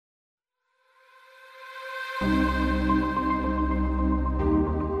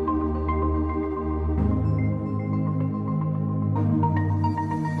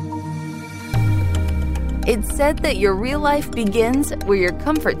It's said that your real life begins where your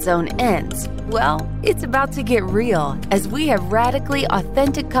comfort zone ends. Well, it's about to get real as we have radically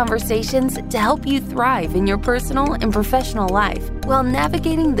authentic conversations to help you thrive in your personal and professional life while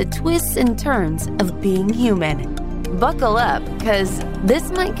navigating the twists and turns of being human. Buckle up, because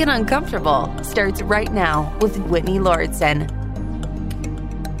This Might Get Uncomfortable starts right now with Whitney Lauritsen.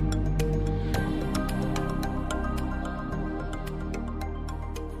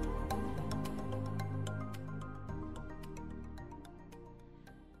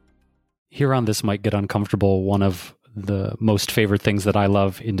 Here on This Might Get Uncomfortable, one of the most favorite things that I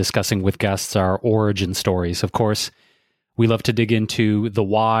love in discussing with guests are origin stories. Of course, we love to dig into the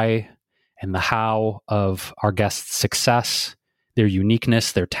why and the how of our guests' success, their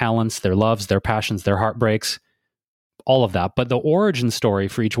uniqueness, their talents, their loves, their passions, their heartbreaks, all of that. But the origin story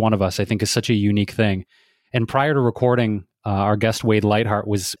for each one of us, I think, is such a unique thing. And prior to recording, our guest, Wade Lightheart,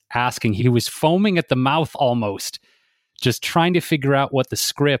 was asking, he was foaming at the mouth almost, just trying to figure out what the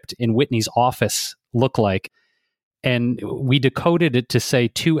script in Whitney's office looked like. And we decoded it to say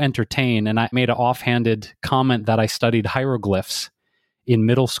 "to entertain." And I made an offhanded comment that I studied hieroglyphs in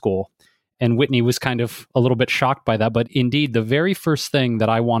middle school. And Whitney was kind of a little bit shocked by that. But indeed, the very first thing that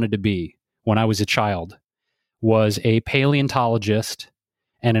I wanted to be when I was a child was a paleontologist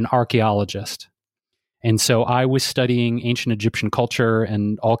and an archaeologist. And so I was studying ancient Egyptian culture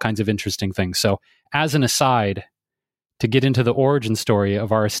and all kinds of interesting things. So as an aside, to get into the origin story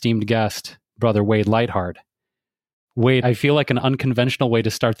of our esteemed guest, brother Wade Lightheart. Wade, I feel like an unconventional way to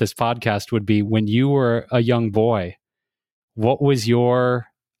start this podcast would be, when you were a young boy, what was your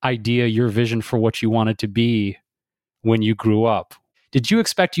idea, your vision for what you wanted to be when you grew up? Did you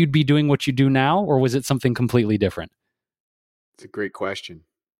expect you'd be doing what you do now, or was it something completely different? It's a great question.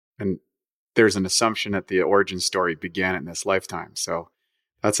 And there's an assumption that the origin story began in this lifetime. So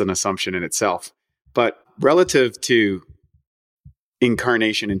that's an assumption in itself. But relative to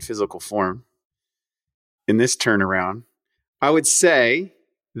incarnation in physical form, in this turnaround, I would say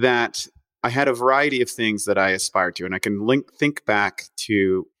that I had a variety of things that I aspired to. And I can think back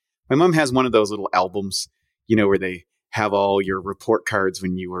to, my mom has one of those little albums, where they have all your report cards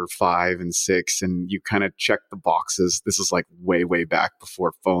when you were 5 and 6, and you kind of check the boxes. This is like way, way back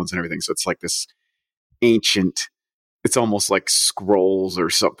before phones and everything. So it's like this ancient, it's almost like scrolls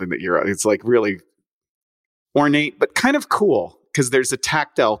or something it's like really ornate, but kind of cool because there's a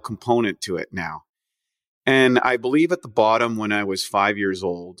tactile component to it now. And I believe at the bottom, when I was 5 years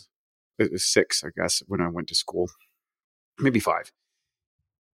old, it was 6, I guess, when I went to school, maybe 5,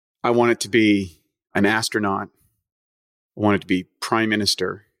 I wanted to be an astronaut. I wanted to be prime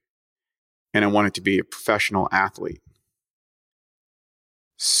minister, and I wanted to be a professional athlete.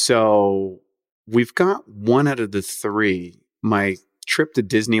 So we've got one out of the 3. My trip to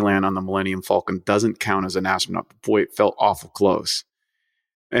Disneyland on the Millennium Falcon doesn't count as an astronaut, but boy, it felt awful close.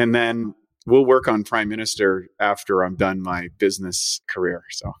 And then we'll work on prime minister after I'm done my business career.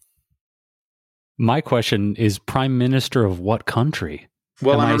 So my question is, prime minister of what country?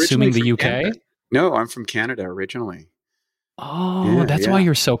 Well, I'm assuming the UK? Canada. No, I'm from Canada originally. Oh, that's why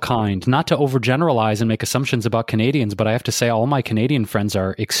you're so kind. Not to overgeneralize and make assumptions about Canadians, but I have to say all my Canadian friends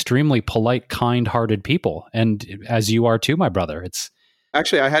are extremely polite, kind-hearted people. And as you are too, my brother.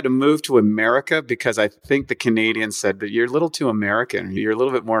 Actually, I had to move to America because I think the Canadians said that you're a little too American. You're a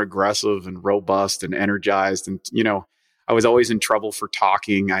little bit more aggressive and robust and energized. And, I was always in trouble for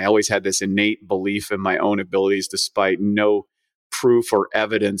talking. I always had this innate belief in my own abilities, despite no proof or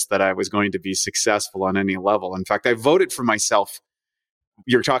evidence that I was going to be successful on any level. In fact, I voted for myself.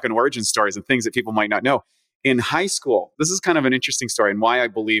 You're talking origin stories and things that people might not know. In high school, this is kind of an interesting story, and why I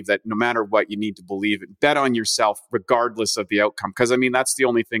believe that no matter what, you need to believe it. Bet on yourself regardless of the outcome. Because, that's the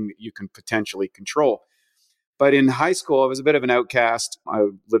only thing that you can potentially control. But in high school, I was a bit of an outcast. I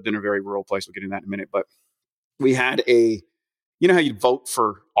lived in a very rural place. We'll get into that in a minute. But we had how you vote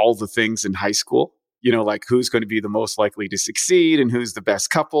for all the things in high school? Like who's going to be the most likely to succeed and who's the best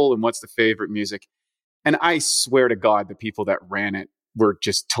couple and what's the favorite music. And I swear to God, the people that ran it were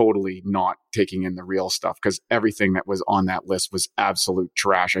just totally not taking in the real stuff, because everything that was on that list was absolute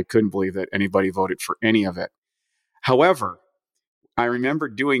trash. I couldn't believe that anybody voted for any of it. However, I remember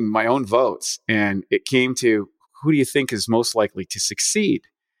doing my own votes, and it came to, who do you think is most likely to succeed?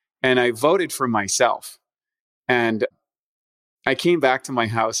 And I voted for myself. And I came back to my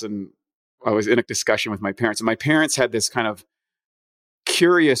house and I was in a discussion with my parents. And my parents had this kind of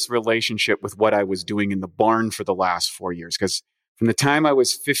curious relationship with what I was doing in the barn for the last 4 years. Because from the time I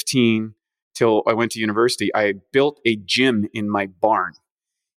was 15 till I went to university, I had built a gym in my barn.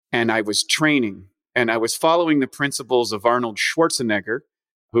 And I was training. And I was following the principles of Arnold Schwarzenegger,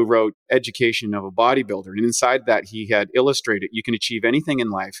 who wrote Education of a Bodybuilder. And inside that, he had illustrated you can achieve anything in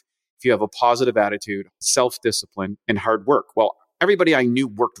life if you have a positive attitude, self-discipline, and hard work. Well, everybody I knew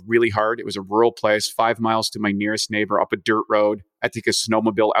worked really hard. It was a rural place, 5 miles to my nearest neighbor up a dirt road. I take a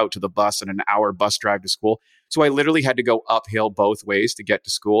snowmobile out to the bus and an hour bus drive to school. So I literally had to go uphill both ways to get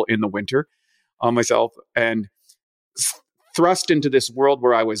to school in the winter on myself, and thrust into this world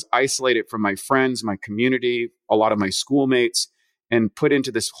where I was isolated from my friends, my community, a lot of my schoolmates, and put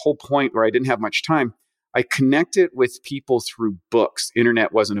into this whole point where I didn't have much time. I connected with people through books.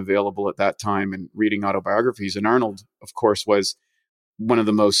 Internet wasn't available at that time, and reading autobiographies. And Arnold, of course, was one of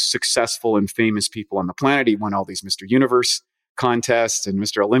the most successful and famous people on the planet. He won all these Mr. Universe contests and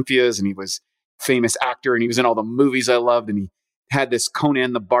Mr. Olympias, and he was a famous actor, and he was in all the movies I loved. And he had this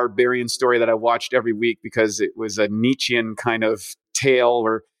Conan the Barbarian story that I watched every week because it was a Nietzschean kind of tale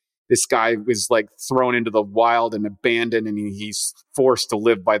where this guy was like thrown into the wild and abandoned, and he's forced to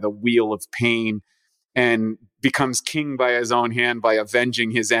live by the wheel of pain and becomes king by his own hand by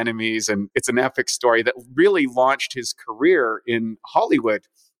avenging his enemies. And it's an epic story that really launched his career in Hollywood.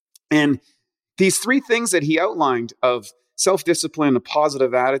 And these 3 things that he outlined of self-discipline, a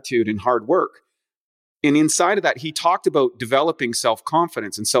positive attitude, and hard work. And inside of that, he talked about developing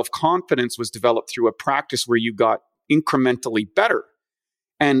self-confidence. And self-confidence was developed through a practice where you got incrementally better.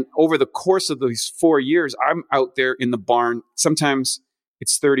 And over the course of these 4 years, I'm out there in the barn. Sometimes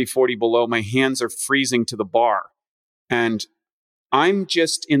it's 30, 40 below. My hands are freezing to the bar. And I'm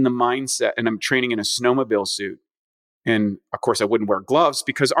just in the mindset, and I'm training in a snowmobile suit. And of course, I wouldn't wear gloves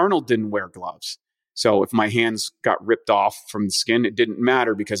because Arnold didn't wear gloves. So if my hands got ripped off from the skin, it didn't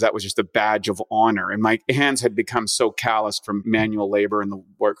matter because that was just a badge of honor. And my hands had become so calloused from manual labor and the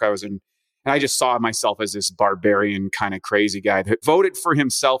work I was in. And I just saw myself as this barbarian kind of crazy guy that voted for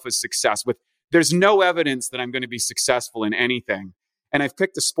himself as success with, there's no evidence that I'm going to be successful in anything. And I've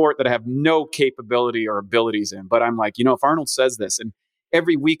picked a sport that I have no capability or abilities in. But I'm like, if Arnold says this, and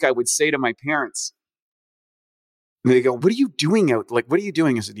every week I would say to my parents, and they go, what are you doing out? Like, what are you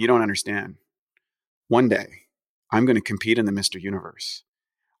doing? I said, you don't understand. One day, I'm going to compete in the Mr. Universe.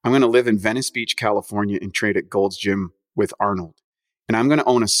 I'm going to live in Venice Beach, California, and trade at Gold's Gym with Arnold. And I'm going to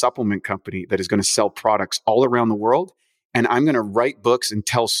own a supplement company that is going to sell products all around the world. And I'm going to write books and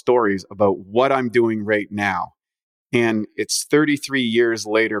tell stories about what I'm doing right now. And it's 33 years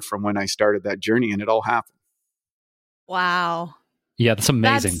later from when I started that journey, and it all happened. Wow. Yeah, that's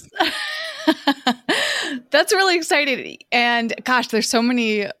amazing. That's really exciting. And gosh, there's so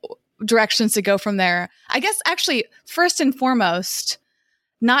many directions to go from there. I guess actually, first and foremost,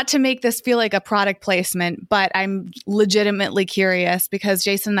 not to make this feel like a product placement, but I'm legitimately curious because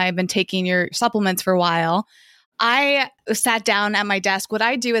Jason and I have been taking your supplements for a while. I sat down at my desk. What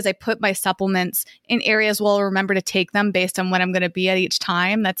I do is I put my supplements in areas where I'll remember to take them based on when I'm going to be at each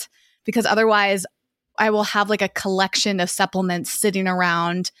time. That's because otherwise I will have like a collection of supplements sitting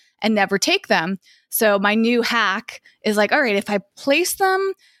around and never take them. So my new hack is like, all right, if I place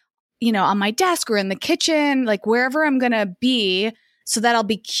them, on my desk or in the kitchen, like wherever I'm going to be, so that I'll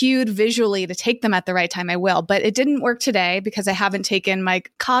be cued visually to take them at the right time, I will. But it didn't work today because I haven't taken my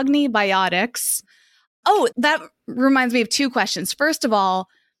Cognibiotics. Oh, that reminds me of 2 questions. First of all,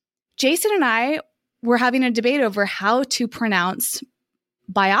 Jason and I were having a debate over how to pronounce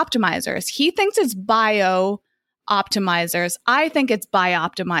Bioptimizers. He thinks it's Bio-Optimizers. I think it's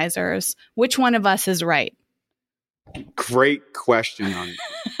Bioptimizers. Which one of us is right? Great question.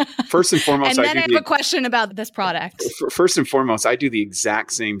 First and foremost, and then I have a question about this product. First and foremost, I do the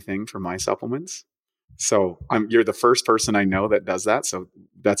exact same thing for my supplements. So you're the first person I know that does that. So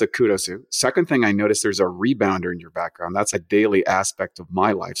that's a kudos to. Second thing, I noticed there's a rebounder in your background. That's a daily aspect of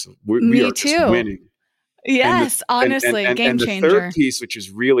my life. So we are just winning. Yes, honestly, game changer. And the third piece, which is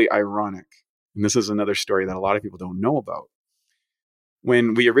really ironic, and this is another story that a lot of people don't know about.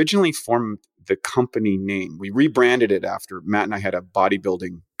 When we originally formed the company name, we rebranded it after Matt and I had a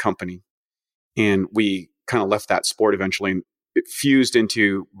bodybuilding company, and we kind of left that sport eventually, and it fused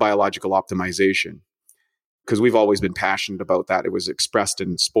into biological optimization because we've always been passionate about that. It was expressed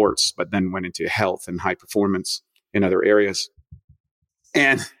in sports, but then went into health and high performance in other areas.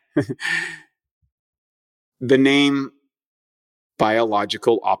 And the name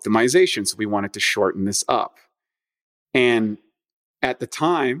biological optimization. So we wanted to shorten this up. And at the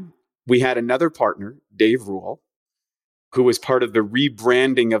time, we had another partner, Dave Rule, who was part of the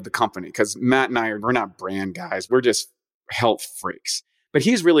rebranding of the company. Because Matt and we're not brand guys. We're just health freaks. But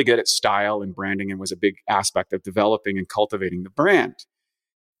he's really good at style and branding and was a big aspect of developing and cultivating the brand.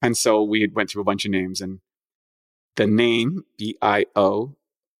 And so we went through a bunch of names. And the name, Bioptmizers,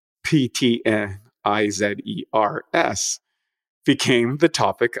 became the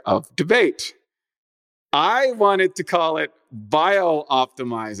topic of debate. I wanted to call it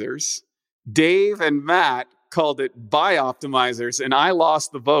bio-optimizers. Dave and Matt called it bio-optimizers, and I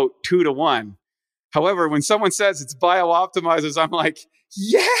lost the vote 2-1. However, when someone says it's bio-optimizers, I'm like,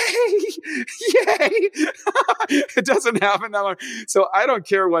 yay, yay. It doesn't happen that much. So I don't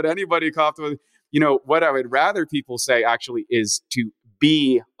care what anybody comes with. What I would rather people say actually is to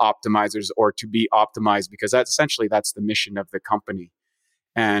be optimizers or to be optimized, because that's the mission of the company.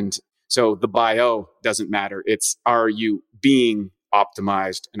 And so the bio doesn't matter. It's, are you being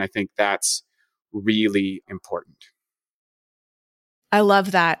optimized? And I think that's really important. I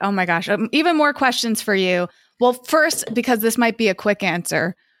love that. Oh my gosh. Even more questions for you. Well, first, because this might be a quick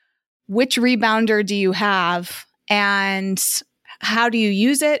answer, which rebounder do you have and how do you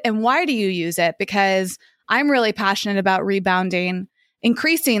use it and why do you use it? Because I'm really passionate about rebounding,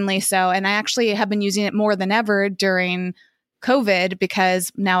 increasingly so. And I actually have been using it more than ever during COVID,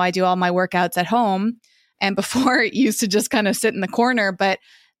 because now I do all my workouts at home. And before it used to just kind of sit in the corner, but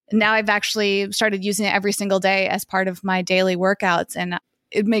now I've actually started using it every single day as part of my daily workouts. And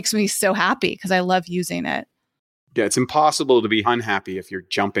it makes me so happy because I love using it. Yeah, it's impossible to be unhappy if you're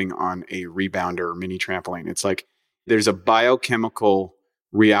jumping on a rebounder or mini trampoline. It's like there's a biochemical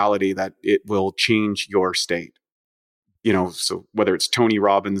reality that it will change your state. So whether it's Tony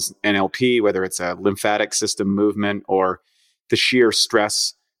Robbins NLP, whether it's a lymphatic system movement, or the sheer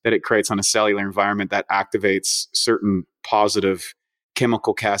stress that it creates on a cellular environment that activates certain positive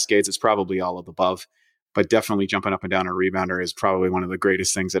chemical cascades, it's probably all of the above. But definitely jumping up and down a rebounder is probably one of the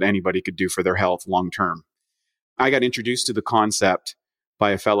greatest things that anybody could do for their health long term. I got introduced to the concept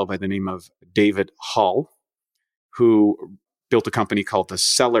by a fellow by the name of David Hull, who built a company called the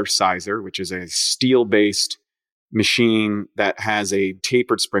Cellerciser, which is a steel-based machine that has a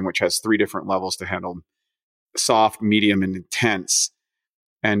tapered spring, which has 3 different levels to handle soft, medium, and intense.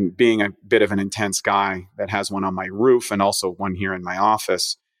 And being a bit of an intense guy that has one on my roof and also one here in my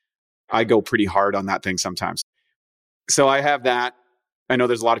office, I go pretty hard on that thing sometimes. So I have that. I know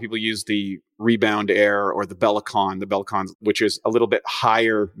there's a lot of people use the Rebound Air or the Bellicon, which is a little bit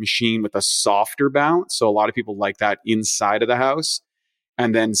higher machine with a softer bounce. So a lot of people like that inside of the house.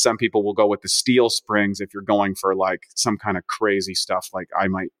 And then some people will go with the steel springs if you're going for like some kind of crazy stuff like I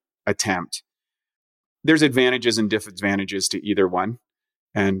might attempt. There's advantages and disadvantages to either one.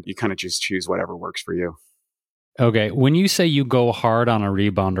 And you kind of just choose whatever works for you. Okay. When you say you go hard on a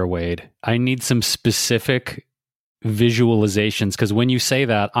rebounder, Wade, I need some specific visualizations, because when you say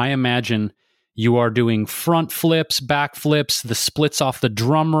that, I imagine you are doing front flips, back flips, the splits off the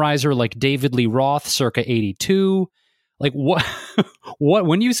drum riser like David Lee Roth circa 82. Like what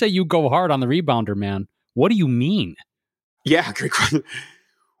when you say you go hard on the rebounder, man, what do you mean? Yeah, great question.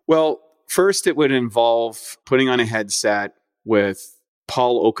 Well, first it would involve putting on a headset with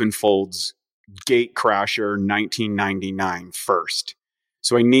Paul Oakenfold's Gatecrasher 1999 first.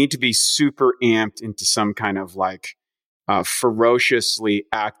 So I need to be super amped into some kind of like ferociously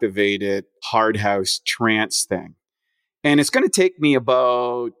activated hard house trance thing. And it's going to take me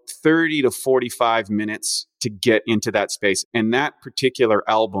about 30 to 45 minutes to get into that space. And that particular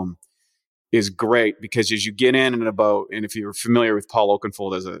album is great because as you get in and if you're familiar with Paul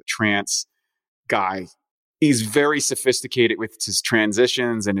Oakenfold as a trance guy, he's very sophisticated with his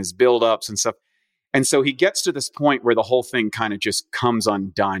transitions and his build-ups and stuff. And so he gets to this point where the whole thing kind of just comes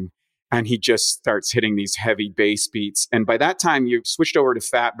undone and he just starts hitting these heavy bass beats. And by that time, you've switched over to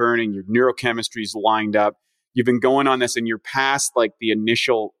fat burning, your neurochemistry's lined up. You've been going on this and you're past like the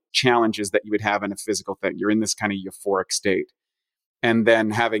initial challenges that you would have in a physical thing. You're in this kind of euphoric state. And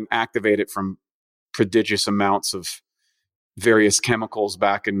then having activated from prodigious amounts of various chemicals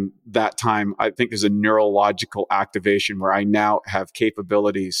back in that time, I think there's a neurological activation where I now have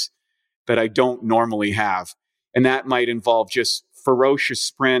capabilities that I don't normally have. And that might involve just ferocious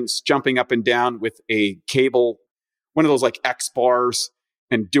sprints, jumping up and down with a cable, one of those like X bars,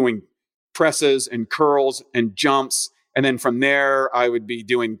 and doing presses and curls and jumps. And then from there, I would be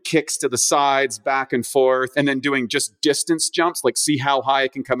doing kicks to the sides, back and forth, and then doing just distance jumps, like see how high I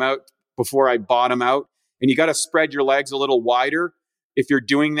can come out before I bottom out. And you got to spread your legs a little wider if you're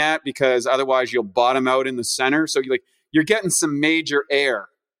doing that, because otherwise you'll bottom out in the center. So you're getting some major air.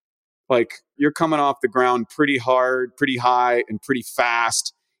 Like you're coming off the ground pretty hard, pretty high, and pretty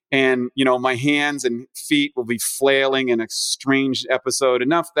fast. And, my hands and feet will be flailing in a strange episode,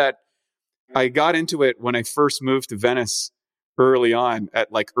 enough that I got into it when I first moved to Venice early on.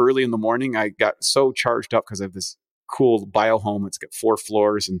 At like early in the morning, I got so charged up because I have this cool bio home. It's got 4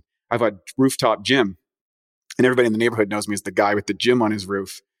 floors and I have a rooftop gym. And everybody in the neighborhood knows me as the guy with the gym on his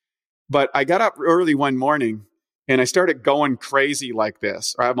roof. But I got up early one morning And I started going crazy like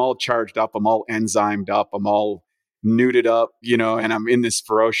this. I'm all charged up. I'm all enzymed up. I'm all nuded up, and I'm in this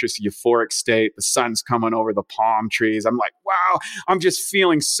ferocious euphoric state. The sun's coming over the palm trees. I'm like, wow, I'm just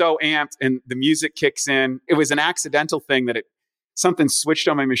feeling so amped. And the music kicks in. It was an accidental thing that something switched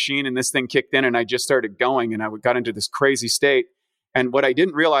on my machine and this thing kicked in and I just started going and I got into this crazy state. And what I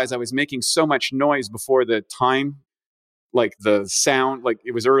didn't realize, I was making so much noise before the time, like the sound, like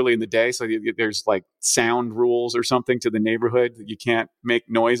it was early in the day. So there's like sound rules or something to the neighborhood that you can't make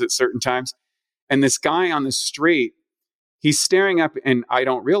noise at certain times. And this guy on the street, he's staring up and I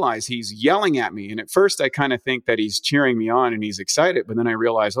don't realize he's yelling at me. And at first I kind of think that he's cheering me on and he's excited, but then I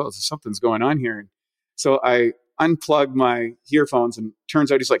realize, oh, something's going on here. So I unplugged my earphones and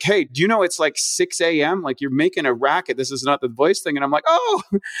turns out he's like, hey, do you know it's like 6 a.m.? Like you're making a racket. This is not the voice thing. And I'm like, oh,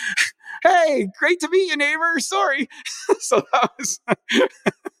 hey, great to meet you, neighbor. Sorry. So that was...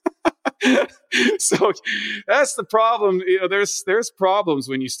 So that's the problem. There's problems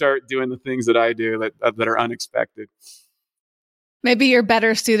when you start doing the things that I do that are unexpected. Maybe you're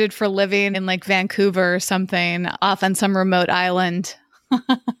better suited for living in like Vancouver or something, off on some remote island.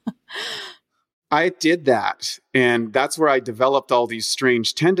 I did that. And that's where I developed all these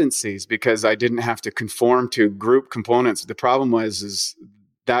strange tendencies because I didn't have to conform to group components. The problem is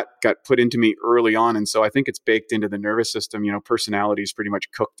that got put into me early on. And so I think it's baked into the nervous system. Personality is pretty much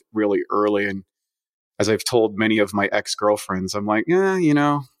cooked really early. And as I've told many of my ex-girlfriends, I'm like,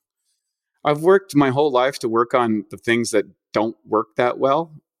 I've worked my whole life to work on the things that don't work that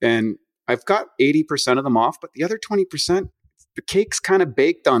well. And I've got 80% of them off, but the other 20%, the cake's kind of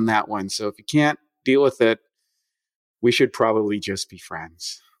baked on that one. So if you can't deal with it, we should probably just be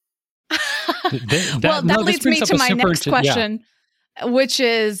friends. That leads me to my next question, which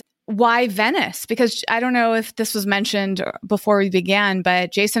is why Venice? Because I don't know if this was mentioned before we began,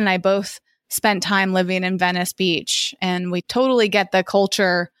 but Jason and I both spent time living in Venice Beach, and we totally get the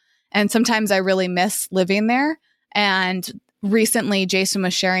culture. And sometimes I really miss living there. And recently, Jason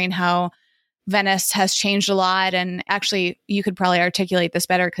was sharing how Venice has changed a lot. And actually, you could probably articulate this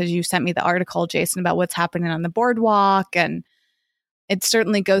better because you sent me the article, Jason, about what's happening on the boardwalk. And it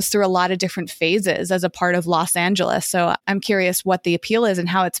certainly goes through a lot of different phases as a part of Los Angeles. So I'm curious what the appeal is and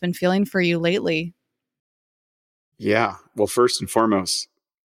how it's been feeling for you lately. Yeah. Well, first and foremost,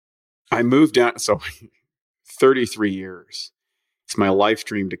 I moved down. So 33 years. It's my life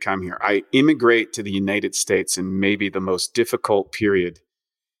dream to come here. I immigrate to the United States in maybe the most difficult period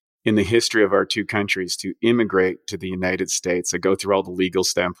in the history of our two countries to immigrate to the United States. I go through all the legal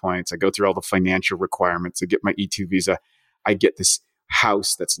standpoints. I go through all the financial requirements. I get my E2 visa. I get this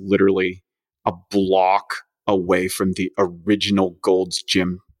house that's literally a block away from the original Gold's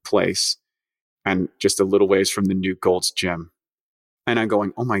Gym place and just a little ways from the new Gold's Gym. And I'm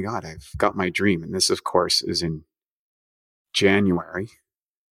going, oh my God, I've got my dream. And this, of course, is in January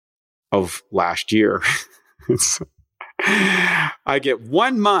of last year. I get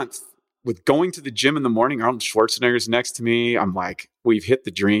 1 month with going to the gym in the morning. Arnold Schwarzenegger's next to me. I'm like, we've hit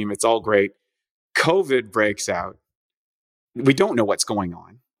the dream. It's all great. COVID breaks out. We don't know what's going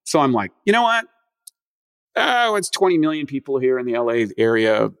on. So I'm like, you know what? Oh, it's 20 million people here in the LA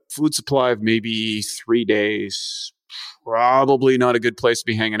area. Food supply of maybe 3 days. Probably not a good place to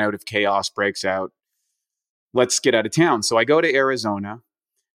be hanging out if chaos breaks out. Let's get out of town. So I go to Arizona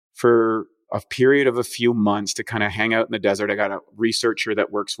for a period of a few months to kind of hang out in the desert. I got a researcher that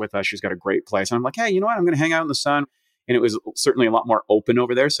works with us. She's got a great place. And I'm like, hey, you know what? I'm going to hang out in the sun. And it was certainly a lot more open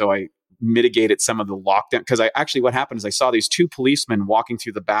over there. So I mitigated some of the lockdown. Because what happened is I saw these two policemen walking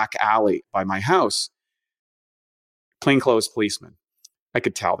through the back alley by my house. Plainclothes policemen. I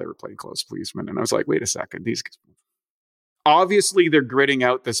could tell they were plainclothes policemen. And I was like, wait a second. Obviously, they're gritting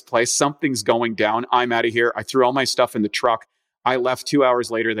out this place. Something's going down. I'm out of here. I threw all my stuff in the truck. I left 2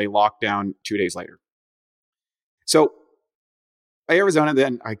 hours later. They locked down 2 days later. So Arizona,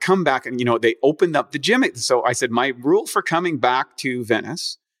 then I come back and, they opened up the gym. So I said, my rule for coming back to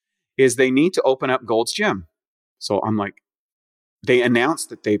Venice is they need to open up Gold's Gym. So I'm like, they announced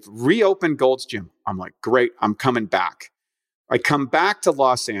that they've reopened Gold's Gym. I'm like, great, I'm coming back. I come back to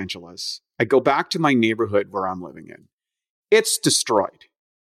Los Angeles. I go back to my neighborhood where I'm living in. It's destroyed.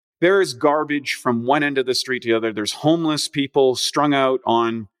 There is garbage from one end of the street to the other. There's homeless people strung out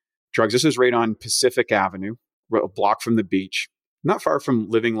on drugs. This is right on Pacific Avenue, a block from the beach, not far from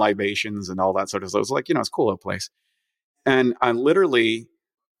Living Libations and all that sort of stuff. It was like, it's a cool little place. And I'm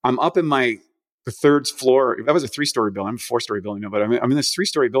up in the third floor. That was a 3-story building. I'm a 4-story building now, but I'm in this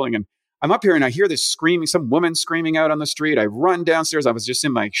 3-story building and I'm up here and I hear this screaming, some woman screaming out on the street. I run downstairs. I was just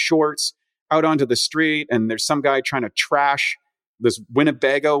in my shorts out onto the street and there's some guy trying to trash this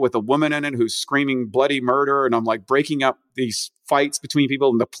Winnebago with a woman in it who's screaming bloody murder. And I'm like breaking up these fights between people,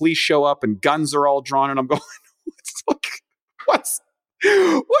 and the police show up and guns are all drawn. And I'm going, what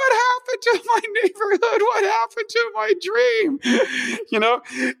happened to my neighborhood? What happened to my dream?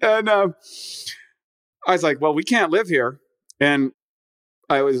 And I was like, well, we can't live here. And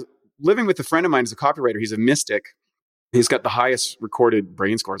I was living with a friend of mine who's a copywriter. He's a mystic. He's got the highest recorded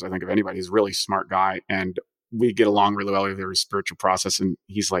brain scores, I think, of anybody. He's a really smart guy. And we get along really well with his spiritual process. And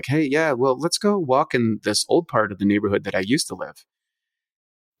he's like, hey, yeah, well, let's go walk in this old part of the neighborhood that I used to live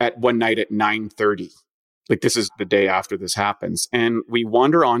at one night at 9:30. Like, this is the day after this happens. And we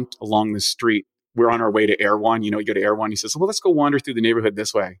wander on along the street. We're on our way to Erewhon. You go to Erewhon. He says, well, let's go wander through the neighborhood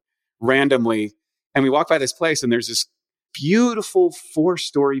this way randomly. And we walk by this place, and there's this beautiful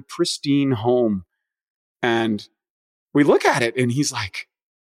 4-story pristine home. And we look at it, and he's like,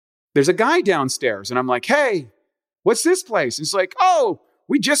 there's a guy downstairs. And I'm like, hey, what's this place? And he's like, oh,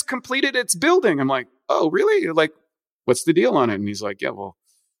 we just completed its building. I'm like, oh, really? Like, what's the deal on it? And he's like, yeah, well,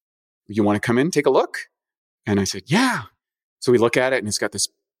 you want to come in, take a look? And I said, yeah. So we look at it, and it's got this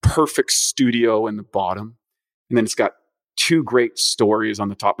perfect studio in the bottom. And then it's got 2 great stories on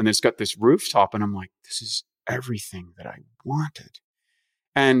the top. And it's got this rooftop. And I'm like, this is everything that I wanted.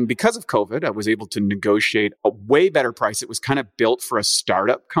 And because of COVID, I was able to negotiate a way better price. It was kind of built for a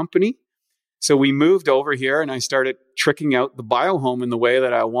startup company. So we moved over here, and I started tricking out the biohome in the way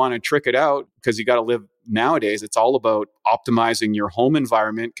that I want to trick it out, because you got to live nowadays. It's all about optimizing your home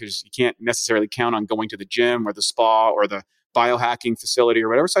environment, because you can't necessarily count on going to the gym or the spa or the biohacking facility or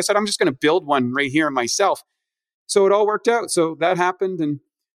whatever. So I said, I'm just going to build one right here myself. So it all worked out. So that happened. And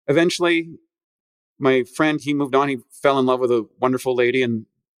eventually my friend, he moved on. He fell in love with a wonderful lady, and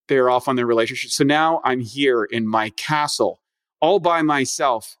they're off on their relationship. So now I'm here in my castle all by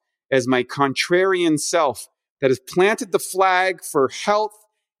myself as my contrarian self that has planted the flag for health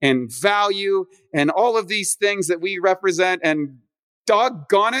and value and all of these things that we represent. And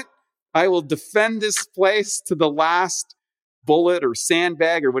doggone it, I will defend this place to the last bullet or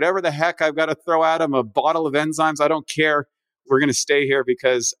sandbag or whatever the heck I've got to throw at them, a bottle of enzymes. I don't care. We're going to stay here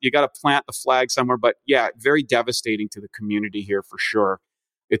because you got to plant the flag somewhere. But yeah, very devastating to the community here for sure.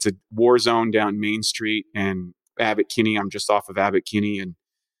 It's a war zone down Main Street and Abbot Kinney. I'm just off of Abbot Kinney, and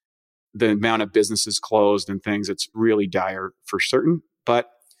the amount of businesses closed and things, it's really dire for certain. But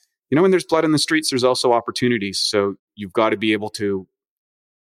when there's blood in the streets, there's also opportunities. So you've got to be able to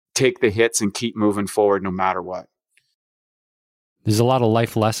take the hits and keep moving forward no matter what. There's a lot of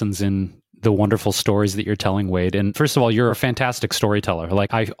life lessons in the wonderful stories that you're telling, Wade. And first of all, you're a fantastic storyteller.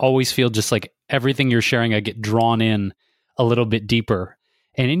 Like, I always feel just like everything you're sharing, I get drawn in a little bit deeper.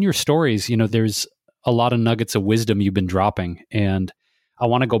 And in your stories, there's a lot of nuggets of wisdom you've been dropping. And I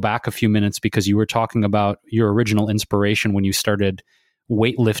want to go back a few minutes, because you were talking about your original inspiration when you started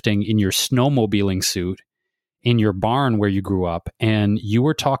weightlifting in your snowmobiling suit in your barn where you grew up. And you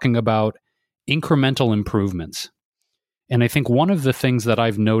were talking about incremental improvements. And I think one of the things that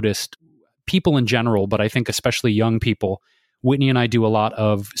I've noticed, people in general, but I think especially young people, Whitney and I do a lot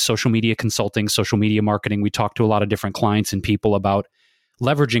of social media consulting, social media marketing. We talk to a lot of different clients and people about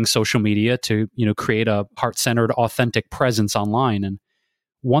leveraging social media to, create a heart-centered, authentic presence online. And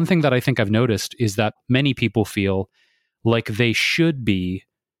one thing that I think I've noticed is that many people feel like they should be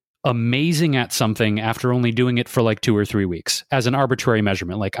amazing at something after only doing it for like 2 or 3 weeks as an arbitrary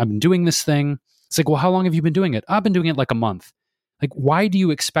measurement. Like, I've been doing this thing. It's like, well, how long have you been doing it? I've been doing it like a month. Like, why do you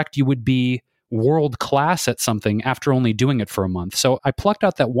expect you would be world class at something after only doing it for a month? So I plucked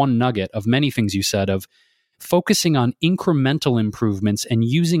out that one nugget of many things you said of focusing on incremental improvements and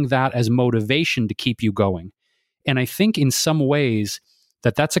using that as motivation to keep you going. And I think in some ways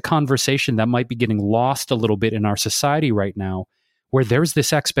that's a conversation that might be getting lost a little bit in our society right now, where there's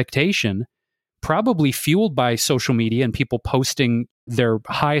this expectation, probably fueled by social media and people posting their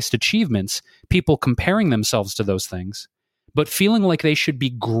highest achievements, people comparing themselves to those things, but feeling like they should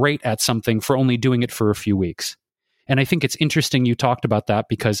be great at something for only doing it for a few weeks. And I think it's interesting you talked about that,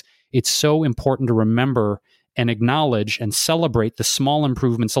 because it's so important to remember and acknowledge and celebrate the small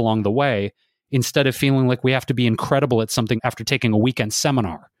improvements along the way, instead of feeling like we have to be incredible at something after taking a weekend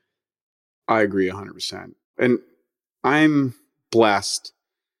seminar. I agree 100%. And I'm blessed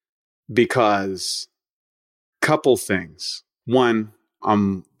because couple things. One,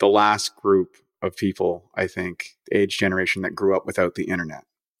 I'm the last group of people, I think, the age generation that grew up without the internet.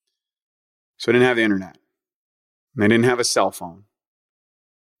 So I didn't have the internet. And I didn't have a cell phone.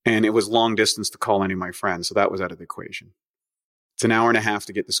 And it was long distance to call any of my friends. So that was out of the equation. It's an hour and a half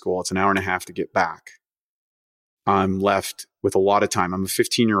to get to school. It's an hour and a half to get back. I'm left with a lot of time. I'm a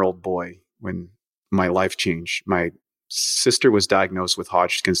 15-year-old boy when my life changed. My sister was diagnosed with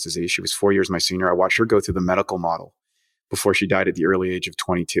Hodgkin's disease. She was 4 years my senior. I watched her go through the medical model before she died at the early age of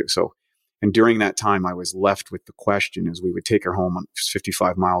 22. And during that time, I was left with the question as we would take her home on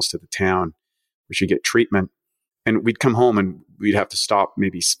 55 miles to the town where she'd get treatment. And we'd come home and we'd have to stop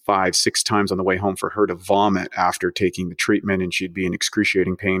maybe 5-6 times on the way home for her to vomit after taking the treatment. And she'd be in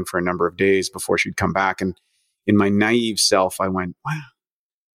excruciating pain for a number of days before she'd come back. And in my naive self, I went, wow,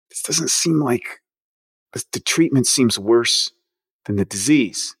 this doesn't seem like the treatment seems worse than the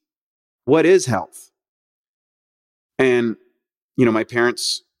disease. What is health? And, my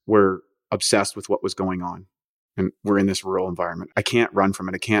parents were obsessed with what was going on. And we're in this rural environment. I can't run from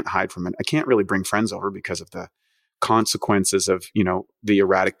it. I can't hide from it. I can't really bring friends over because of the consequences of, the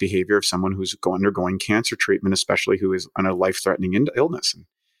erratic behavior of someone who's undergoing cancer treatment, especially who is on a life-threatening illness. And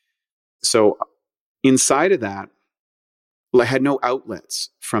so inside of that, I had no outlets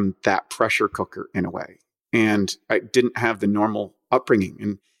from that pressure cooker in a way. And I didn't have the normal upbringing.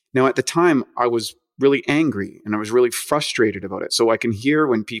 And now at the time, I was really angry and I was really frustrated about it. So I can hear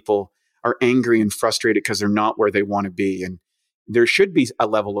when people are angry and frustrated because they're not where they want to be. And there should be a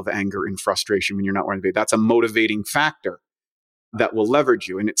level of anger and frustration when you're not where you want to be. That's a motivating factor that will leverage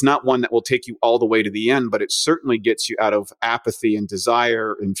you. And it's not one that will take you all the way to the end, but it certainly gets you out of apathy and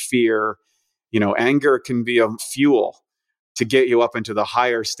desire and fear. Anger can be a fuel to get you up into the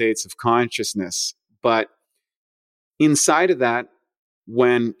higher states of consciousness. But inside of that,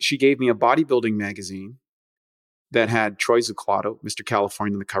 when she gave me a bodybuilding magazine that had Troy Zuclato, Mr.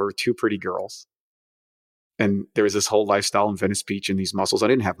 California on the cover, 2 pretty girls. And there was this whole lifestyle in Venice Beach and these muscles. I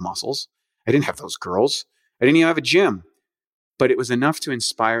didn't have muscles. I didn't have those girls. I didn't even have a gym. But it was enough to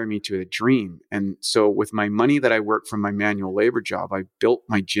inspire me to a dream. And so with my money that I worked from my manual labor job, I built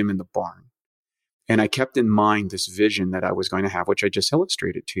my gym in the barn. And I kept in mind this vision that I was going to have, which I just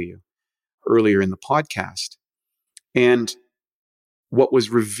illustrated to you earlier in the podcast. And what was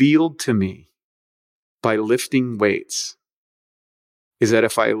revealed to me by lifting weights is that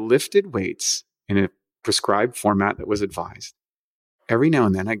if I lifted weights in a prescribed format that was advised, every now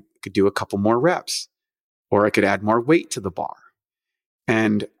and then I could do a couple more reps, or I could add more weight to the bar.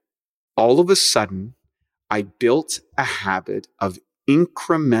 And all of a sudden, I built a habit of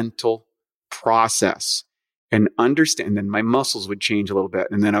incremental process and understand. And my muscles would change a little bit.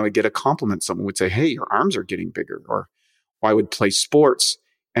 And then I would get a compliment. Someone would say, hey, your arms are getting bigger. Or I would play sports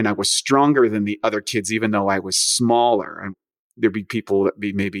and I was stronger than the other kids, even though I was smaller. And there'd be people that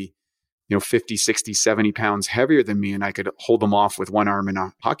be maybe 50, 60, 70 pounds heavier than me. And I could hold them off with one arm in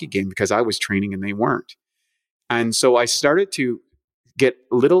a hockey game because I was training and they weren't. And so I started to get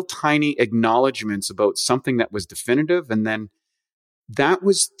little tiny acknowledgments about something that was definitive. And then that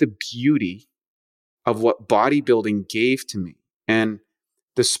was the beauty of what bodybuilding gave to me. And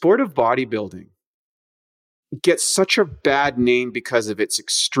the sport of bodybuilding gets such a bad name because of its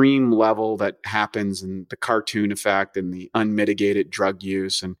extreme level that happens and the cartoon effect and the unmitigated drug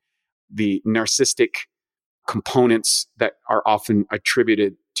use and the narcissistic components that are often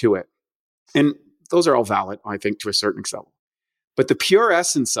attributed to it. And those are all valid, I think, to a certain extent. But the pure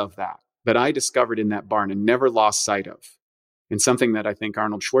essence of that I discovered in that barn and never lost sight of, and something that I think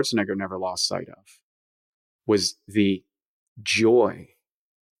Arnold Schwarzenegger never lost sight of, was the joy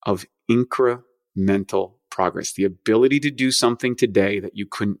of incremental progress, the ability to do something today that you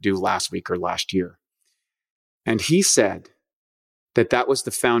couldn't do last week or last year. And he said that was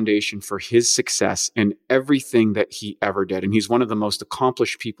the foundation for his success in everything that he ever did. And he's one of the most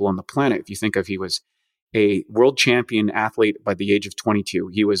accomplished people on the planet. If you think of, he was a world champion athlete by the age of 22.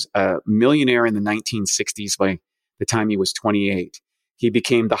 He was a millionaire in the 1960s by the time he was 28. He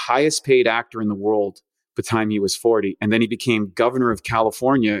became the highest paid actor in the world by the time he was 40. And then he became governor of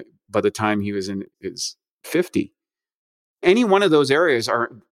California by the time he was in his 50. Any one of those areas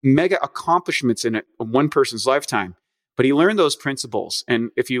are mega accomplishments in one person's lifetime. But he learned those principles.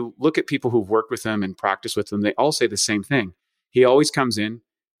 And if you look at people who've worked with him and practiced with him, they all say the same thing. He always comes in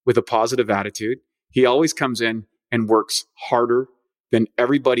with a positive attitude. He always comes in and works harder than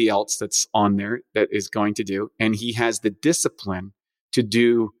everybody else that's on there that is going to do. And he has the discipline to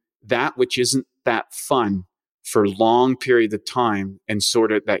do that which isn't that fun for long periods of time, and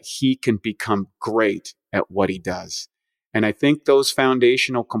sort of that he can become great at what he does. And I think those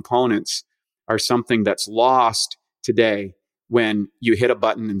foundational components are something that's lost today when you hit a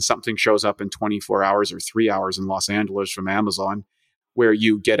button and something shows up in 24 hours or 3 hours in Los Angeles from Amazon, where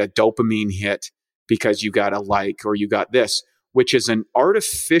you get a dopamine hit because you got a like or you got this, which is an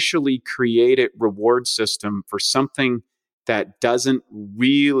artificially created reward system for something that doesn't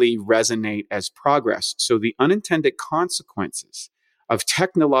really resonate as progress. So the unintended consequences of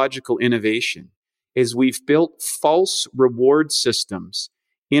technological innovation is we've built false reward systems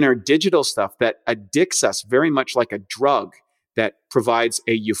in our digital stuff that addicts us very much like a drug that provides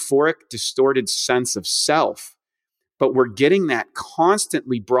a euphoric, distorted sense of self. But we're getting that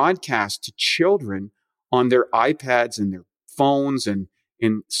constantly broadcast to children on their iPads and their phones and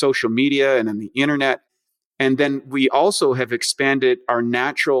in social media and on the internet. And then we also have expanded our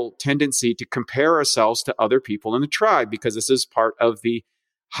natural tendency to compare ourselves to other people in the tribe, because this is part of the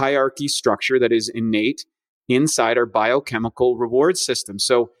hierarchy structure that is innate inside our biochemical reward system.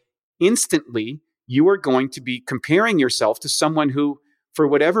 So instantly, you are going to be comparing yourself to someone who, for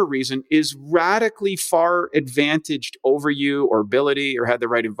whatever reason, is radically far advantaged over you or ability or had the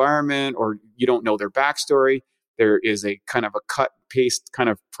right environment, or you don't know their backstory. There is a kind of a cut paste kind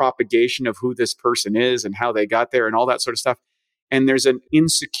of propagation of who this person is and how they got there and all that sort of stuff. And there's an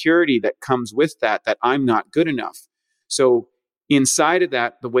insecurity that comes with that I'm not good enough. So inside of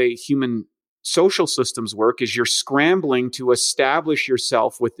that, the way human social systems work is you're scrambling to establish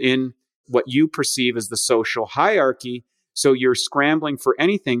yourself within what you perceive as the social hierarchy. So you're scrambling for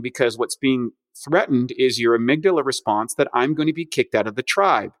anything because what's being threatened is your amygdala response that I'm going to be kicked out of the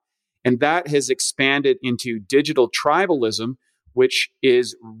tribe. And that has expanded into digital tribalism, which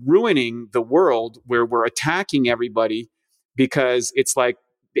is ruining the world, where we're attacking everybody because it's like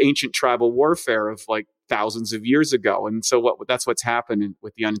the ancient tribal warfare of like thousands of years ago. And so that's what's happened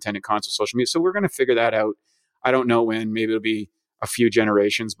with the unintended consequences of social media. So we're going to figure that out. I don't know when, maybe it'll be a few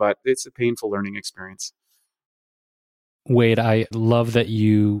generations, but it's a painful learning experience. Wade, I love that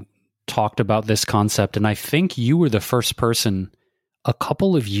you talked about this concept. And I think you were the first person a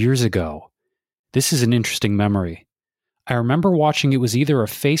couple of years ago. This is an interesting memory. I remember watching, it was either a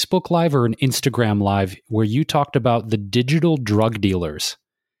Facebook Live or an Instagram Live, where you talked about the digital drug dealers.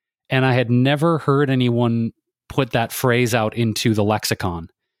 And I had never heard anyone put that phrase out into the lexicon.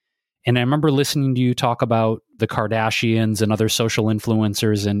 And I remember listening to you talk about the Kardashians and other social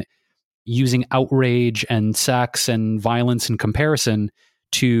influencers and using outrage and sex and violence and comparison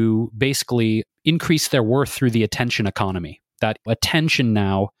to basically increase their worth through the attention economy. That attention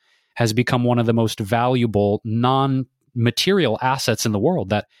now has become one of the most valuable non-material assets in the world,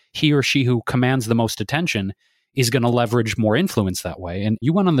 that he or she who commands the most attention is going to leverage more influence that way. And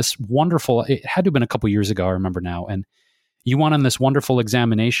you went on this wonderful, it had to have been a couple years ago, I remember now, and you went on this wonderful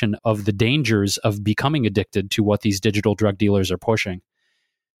examination of the dangers of becoming addicted to what these digital drug dealers are pushing.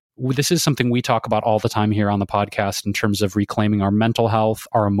 This is something we talk about all the time here on the podcast in terms of reclaiming our mental health,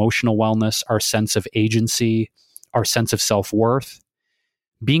 our emotional wellness, our sense of agency, our sense of self-worth.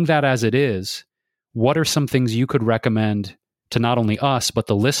 Being that as it is, what are some things you could recommend to not only us, but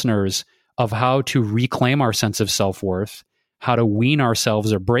the listeners, of how to reclaim our sense of self-worth, how to wean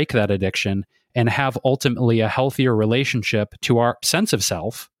ourselves or break that addiction, and have ultimately a healthier relationship to our sense of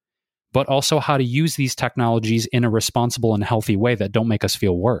self, but also how to use these technologies in a responsible and healthy way that don't make us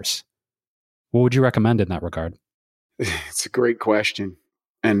feel worse? What would you recommend in that regard? It's a great question.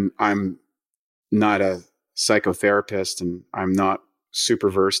 And I'm not a psychotherapist, and I'm not super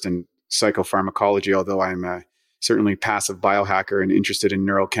versed in psychopharmacology, although I'm a certainly passive biohacker and interested in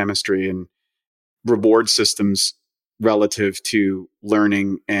neurochemistry and reward systems relative to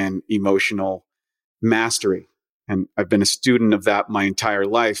learning and emotional mastery. And I've been a student of that my entire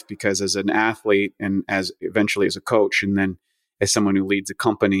life, because as an athlete and as eventually as a coach, and then as someone who leads a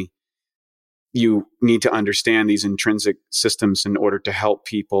company, you need to understand these intrinsic systems in order to help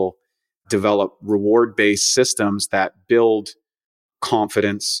people develop reward-based systems that build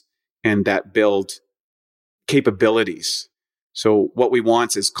confidence and that build capabilities. So what we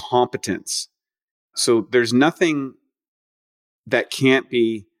want is competence. So there's nothing that can't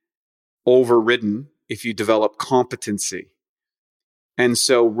be overridden if you develop competency. And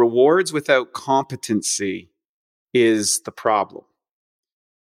so rewards without competency is the problem.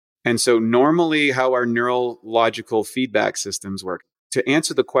 And so normally how our neurological feedback systems work, to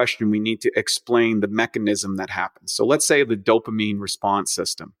answer the question, we need to explain the mechanism that happens. So let's say the dopamine response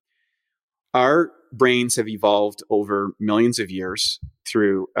system. Our brains have evolved over millions of years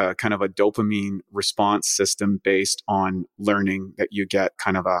through kind of a dopamine response system based on learning that you get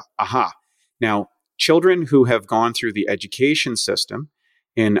kind of a aha. Now, children who have gone through the education system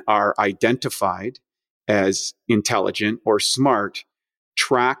and are identified as intelligent or smart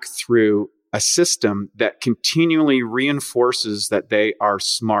track through a system that continually reinforces that they are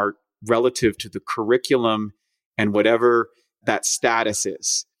smart relative to the curriculum and whatever that status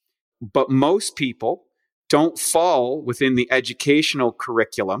is. But most people don't fall within the educational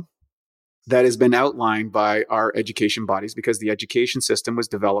curriculum that has been outlined by our education bodies, because the education system was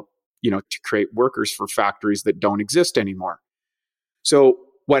developed, to create workers for factories that don't exist anymore. So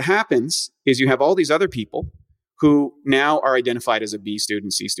what happens is you have all these other people who now are identified as a B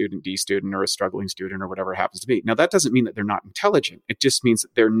student, C student, D student, or a struggling student, or whatever it happens to be. Now, that doesn't mean that they're not intelligent. It just means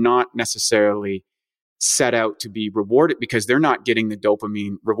that they're not necessarily set out to be rewarded because they're not getting the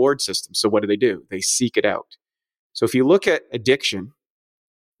dopamine reward system. So what do? They seek it out. So if you look at addiction,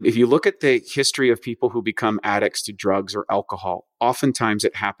 if you look at the history of people who become addicts to drugs or alcohol, oftentimes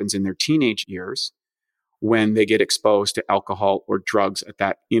it happens in their teenage years when they get exposed to alcohol or drugs at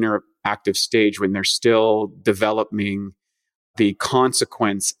that interactive stage when they're still developing the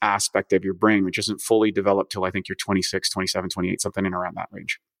consequence aspect of your brain, which isn't fully developed till I think you're 26, 27, 28, something in around that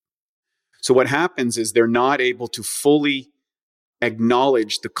range. So what happens is they're not able to fully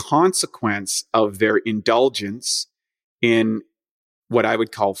acknowledge the consequence of their indulgence in what I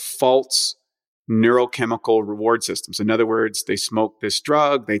would call false neurochemical reward systems. In other words, they smoke this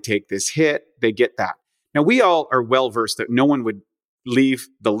drug, they take this hit, they get that. Now, we all are well versed that no one would leave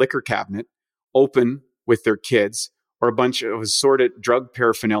the liquor cabinet open with their kids or a bunch of assorted drug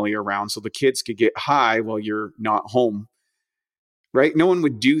paraphernalia around so the kids could get high while you're not home, right? No one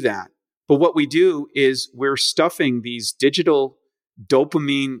would do that. But what we do is we're stuffing these digital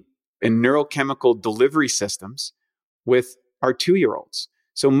dopamine and neurochemical delivery systems with our 2-year-olds.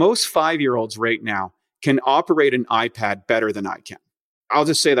 So most 5-year-olds right now can operate an iPad better than I can. I'll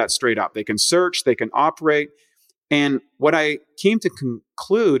just say that straight up. They can search, they can operate. And what I came to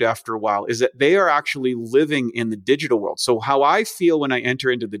conclude after a while is that they are actually living in the digital world. So how I feel when I enter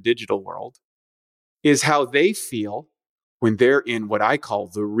into the digital world is how they feel when they're in what I call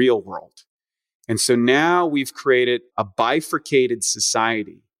the real world. And so now we've created a bifurcated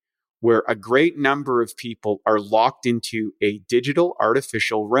society where a great number of people are locked into a digital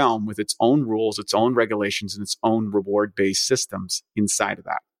artificial realm with its own rules, its own regulations, and its own reward-based systems inside of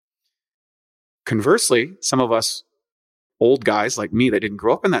that. Conversely, some of us old guys like me that didn't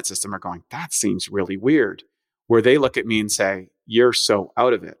grow up in that system are going, that seems really weird, where they look at me and say, you're so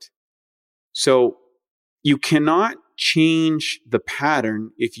out of it. So you cannot change the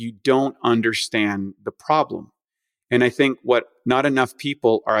pattern if you don't understand the problem. And I think what not enough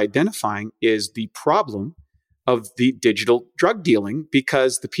people are identifying is the problem of the digital drug dealing,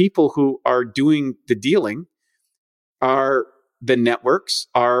 because the people who are doing the dealing are the networks,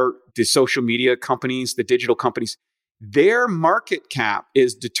 are the social media companies, the digital companies. Their market cap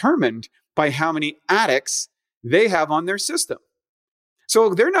is determined by how many addicts they have on their system.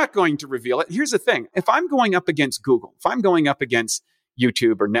 So they're not going to reveal it. Here's the thing. If I'm going up against Google, if I'm going up against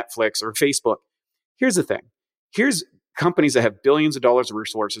YouTube or Netflix or Facebook, here's the thing. Here's companies that have billions of dollars of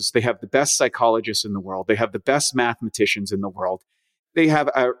resources. They have the best psychologists in the world. They have the best mathematicians in the world. They have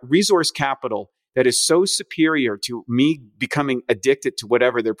a resource capital that is so superior to me becoming addicted to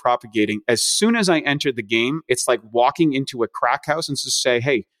whatever they're propagating. As soon as I enter the game, it's like walking into a crack house and just say,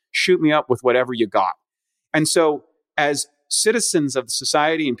 hey, shoot me up with whatever you got. And so as citizens of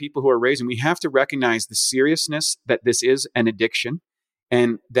society and people who are raising, we have to recognize the seriousness that this is an addiction,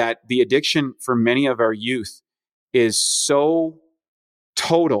 and that the addiction for many of our youth is so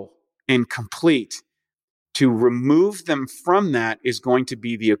total and complete. To remove them from that is going to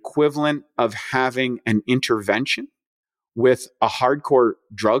be the equivalent of having an intervention with a hardcore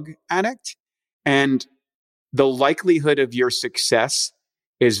drug addict, and the likelihood of your success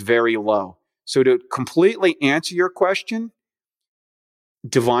is very low. So to completely answer your question,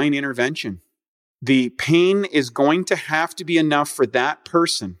 divine intervention. The pain is going to have to be enough for that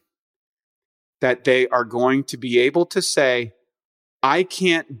person that they are going to be able to say, I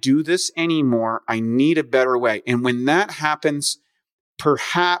can't do this anymore. I need a better way. And when that happens,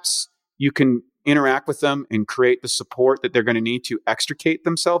 perhaps you can interact with them and create the support that they're going to need to extricate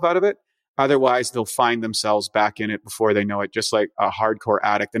themselves out of it. Otherwise, they'll find themselves back in it before they know it, just like a hardcore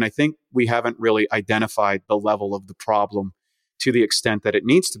addict. And I think we haven't really identified the level of the problem to the extent that it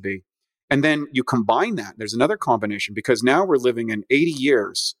needs to be. And then you combine that. There's another combination, because now we're living in 80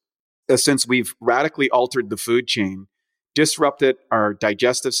 years since we've radically altered the food chain, disrupted our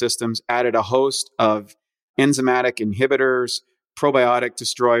digestive systems, added a host of enzymatic inhibitors, probiotic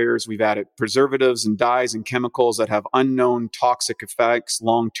destroyers. We've added preservatives and dyes and chemicals that have unknown toxic effects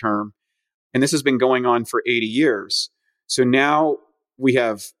long-term. And this has been going on for 80 years. So now we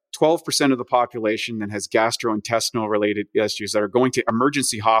have 12% of the population that has gastrointestinal related issues that are going to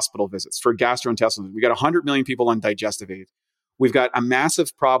emergency hospital visits for gastrointestinal. We got 100 million people on digestive aids. We've got a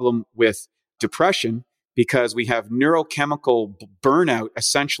massive problem with depression because we have neurochemical burnout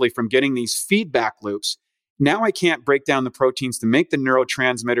essentially from getting these feedback loops. Now I can't break down the proteins to make the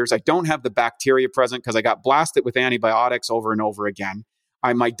neurotransmitters. I don't have the bacteria present because I got blasted with antibiotics over and over again.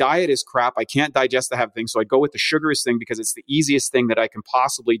 My diet is crap. I can't digest the heavy thing. So I go with the sugariest thing because it's the easiest thing that I can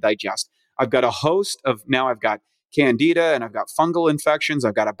possibly digest. I've got a host of, now I've got candida and I've got fungal infections.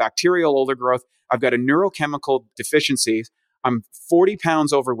 I've got a bacterial overgrowth. I've got a neurochemical deficiency. I'm 40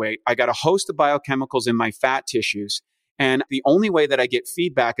 pounds overweight. I got a host of biochemicals in my fat tissues. And the only way that I get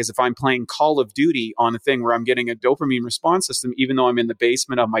feedback is if I'm playing Call of Duty on a thing where I'm getting a dopamine response system, even though I'm in the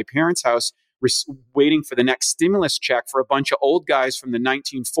basement of my parents' house, waiting for the next stimulus check for a bunch of old guys from the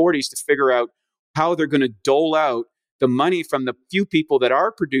 1940s to figure out how they're going to dole out the money from the few people that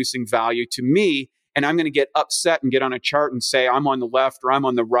are producing value to me. And I'm going to get upset and get on a chart and say, I'm on the left or I'm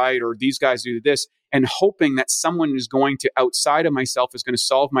on the right, or these guys do this, and hoping that someone is going to, outside of myself, is going to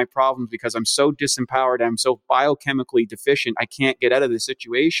solve my problems because I'm so disempowered. I'm so biochemically deficient. I can't get out of the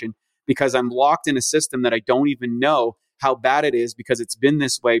situation because I'm locked in a system that I don't even know how bad it is because it's been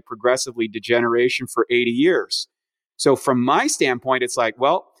this way progressively degeneration for 80 years. So from my standpoint, it's like,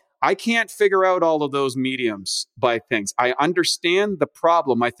 well, I can't figure out all of those mediums by things. I understand the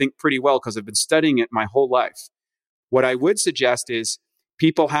problem, I think, pretty well because I've been studying it my whole life. What I would suggest is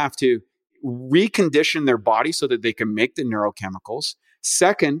people have to recondition their body so that they can make the neurochemicals.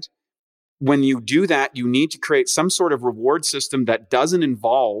 Second, when you do that, you need to create some sort of reward system that doesn't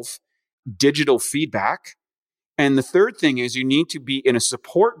involve digital feedback. And the third thing is you need to be in a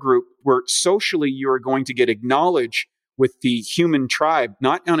support group where socially you are going to get acknowledged with the human tribe,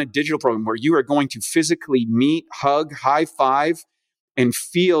 not on a digital program where you are going to physically meet, hug, high five, and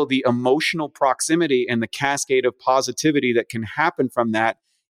feel the emotional proximity and the cascade of positivity that can happen from that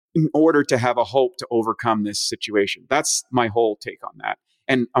in order to have a hope to overcome this situation. That's my whole take on that.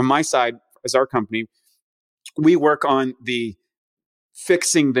 And on my side, as our company, we work on the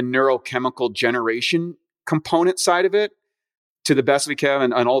fixing the neurochemical generation component side of it to the best we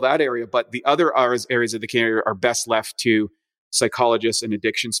can and all that area. But the other areas of the care are best left to psychologists and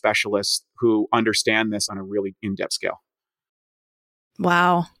addiction specialists who understand this on a really in-depth scale.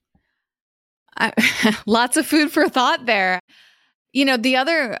 Wow. Lots of food for thought there. You know, the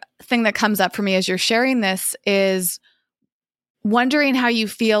other thing that comes up for me as you're sharing this is wondering how you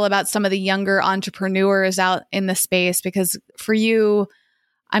feel about some of the younger entrepreneurs out in the space, because for you,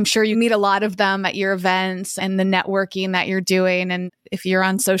 I'm sure you meet a lot of them at your events and the networking that you're doing, and if you're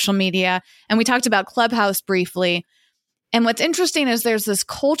on social media. And we talked about Clubhouse briefly. And what's interesting is there's this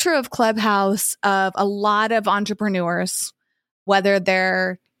culture of Clubhouse of a lot of entrepreneurs, whether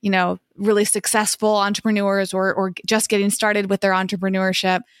they're, you know, really successful entrepreneurs or just getting started with their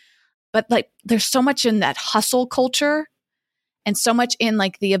entrepreneurship. But like, there's so much in that hustle culture and so much in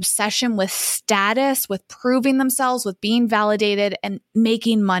like the obsession with status, with proving themselves, with being validated and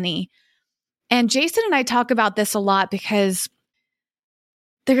making money. And Jason and I talk about this a lot because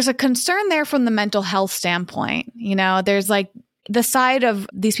there's a concern there from the mental health standpoint. You know, there's like the side of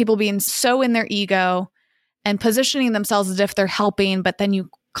these people being so in their ego and positioning themselves as if they're helping, but then you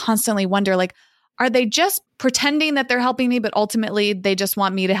constantly wonder, like, are they just pretending that they're helping me, but ultimately they just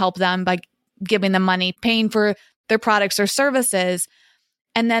want me to help them by giving them money, paying for their products or services?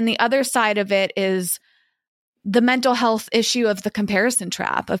 And then the other side of it is the mental health issue of the comparison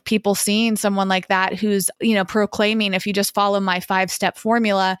trap of people seeing someone like that who's, you know, proclaiming, if you just follow my 5-step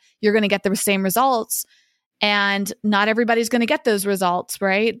formula, you're going to get the same results. And not everybody's going to get those results,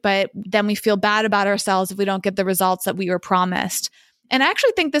 right? But then we feel bad about ourselves if we don't get the results that we were promised. And I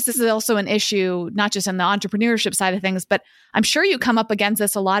actually think this is also an issue, not just in the entrepreneurship side of things, but I'm sure you come up against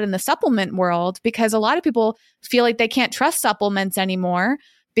this a lot in the supplement world, because a lot of people feel like they can't trust supplements anymore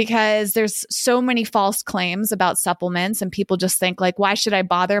because there's so many false claims about supplements, and people just think like, why should I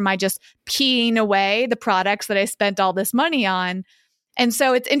bother? Am I just peeing away the products that I spent all this money on? And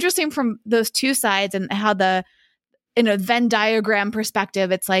so it's interesting from those two sides, and how in a Venn diagram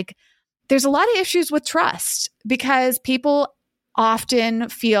perspective, it's like there's a lot of issues with trust because people often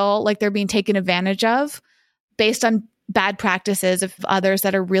feel like they're being taken advantage of based on bad practices of others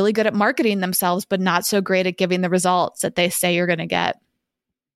that are really good at marketing themselves, but not so great at giving the results that they say you're going to get.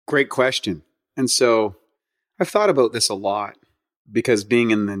 Great question. And so I've thought about this a lot because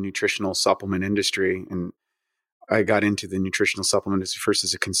being in the nutritional supplement industry, and I got into the nutritional supplement industry first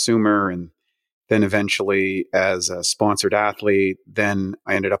as a consumer and then eventually as a sponsored athlete. Then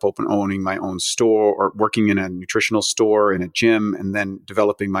I ended up owning my own store, or working in a nutritional store in a gym, and then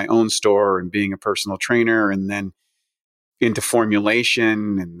developing my own store and being a personal trainer, and then into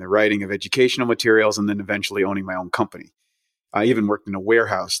formulation and the writing of educational materials, and then eventually owning my own company. I even worked in a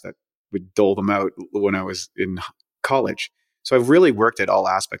warehouse that would dole them out when I was in college. So I've really worked at all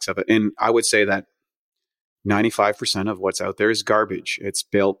aspects of it. And I would say that 95% of what's out there is garbage. It's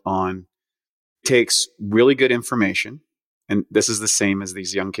built on, takes really good information And this is the same as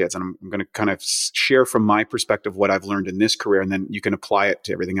these young kids. And I'm going to kind of share from my perspective what I've learned in this career, and then you can apply it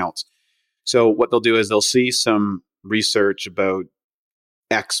to everything else. So what they'll do is they'll see some research about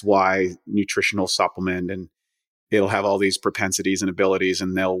XY nutritional supplement, and it'll have all these propensities and abilities,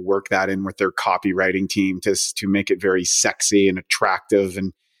 and they'll work that in with their copywriting team to make it very sexy and attractive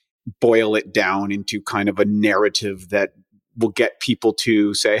and boil it down into kind of a narrative that will get people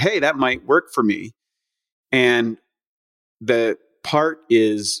to say, hey, that might work for me. And the part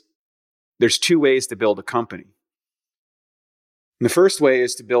is there's two ways to build a company. And the first way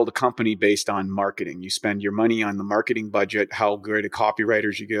is to build a company based on marketing. You spend your money on the marketing budget, how good a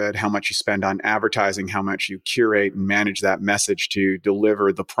copywriter you get, how much you spend on advertising, how much you curate and manage that message to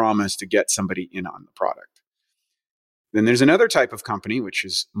deliver the promise to get somebody in on the product. Then there's another type of company, which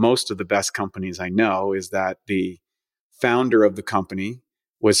is most of the best companies I know, is that the founder of the company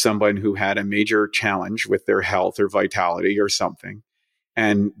was someone who had a major challenge with their health or vitality or something.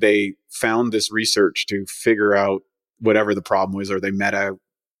 And they found this research to figure out whatever the problem was, or they met a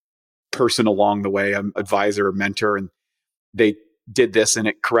person along the way, an advisor or mentor, and they did this and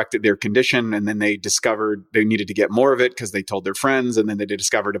it corrected their condition. And then they discovered they needed to get more of it because they told their friends. And then they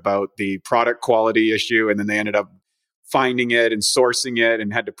discovered about the product quality issue. And then they ended up finding it and sourcing it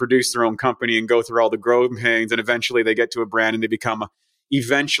and had to produce their own company and go through all the growing pains. And eventually they get to a brand and they become,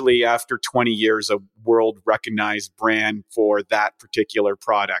 eventually after 20 years, a world recognized brand for that particular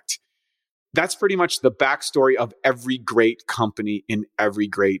product. That's pretty much the backstory of every great company in every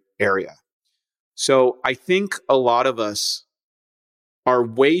great area. So I think a lot of us are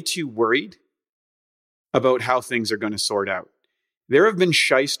way too worried about how things are going to sort out. There have been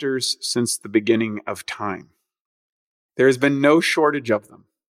shysters since the beginning of time. There has been no shortage of them.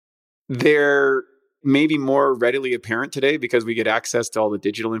 They're maybe more readily apparent today because we get access to all the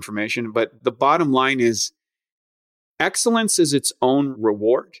digital information. But the bottom line is excellence is its own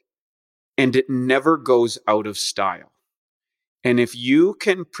reward. And it never goes out of style. And if you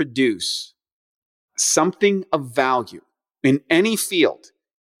can produce something of value in any field,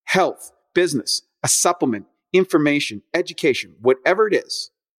 health, business, a supplement, information, education, whatever it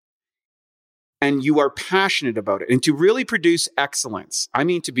is, and you are passionate about it, and to really produce excellence, I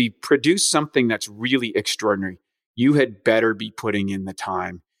mean to produce something that's really extraordinary, you had better be putting in the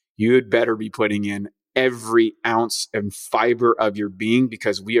time. You had better be putting in every ounce and fiber of your being,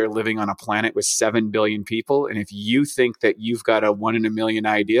 because we are living on a planet with 7 billion people. And if you think that you've got a 1 in a million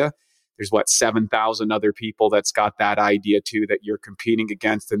idea, there's 7,000 other people that's got that idea too that you're competing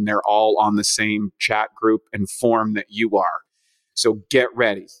against, and they're all on the same chat group and forum that you are. So get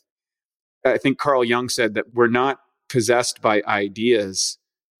ready. I think Carl Jung said that we're not possessed by ideas.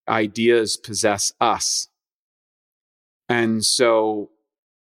 Ideas possess us. And so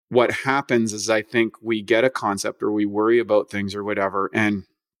what happens is I think we get a concept or we worry about things or whatever, and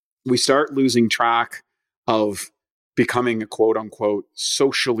we start losing track of becoming a quote unquote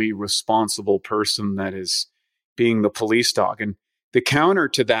socially responsible person that is being the police dog. And the counter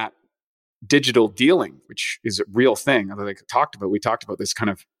to that digital dealing, which is a real thing, we talked about this kind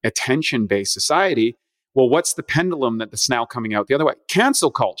of attention-based society. Well, what's the pendulum that's now coming out the other way?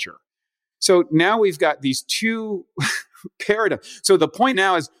 Cancel culture. So now we've got these two paradigms. So the point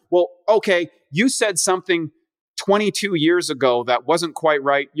now is, well, okay, you said something 22 years ago that wasn't quite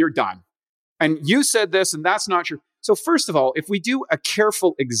right. You're done. And you said this and that's not true. So first of all, if we do a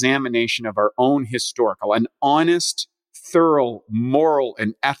careful examination of our own historical, an honest, thorough, moral,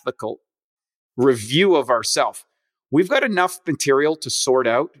 and ethical review of ourselves, we've got enough material to sort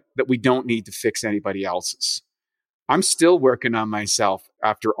out that we don't need to fix anybody else's. I'm still working on myself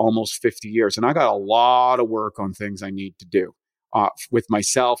after almost 50 years, and I got a lot of work on things I need to do with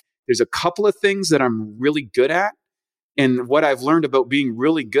myself. There's a couple of things that I'm really good at, and what I've learned about being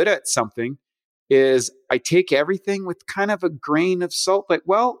really good at something is I take everything with kind of a grain of salt. Like,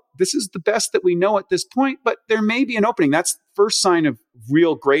 well, this is the best that we know at this point, but there may be an opening. That's the first sign of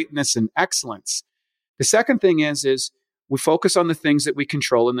real greatness and excellence. The second thing is we focus on the things that we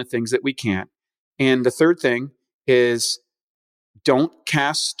control and the things that we can't. And the third thing is don't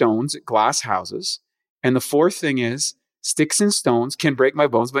cast stones at glass houses. And the fourth thing is sticks and stones can break my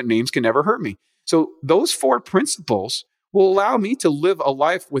bones, but names can never hurt me. So those four principles will allow me to live a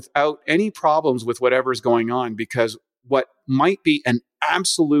life without any problems with whatever's going on, because what might be an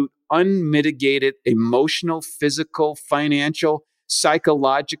absolute unmitigated emotional, physical, financial,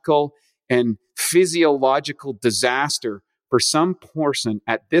 psychological, and physiological disaster for some person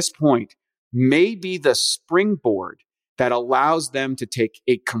at this point may be the springboard that allows them to take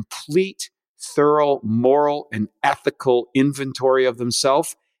a complete, thorough, moral, and ethical inventory of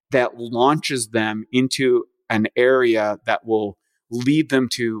themselves that launches them into an area that will lead them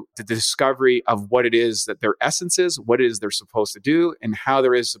to the discovery of what it is that their essence is, what it is they're supposed to do, and how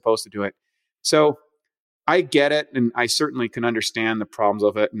they're supposed to do it. So I get it, and I certainly can understand the problems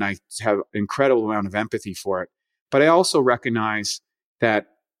of it, and I have an incredible amount of empathy for it. But I also recognize that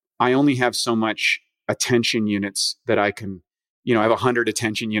I only have so much attention units that I can, I have 100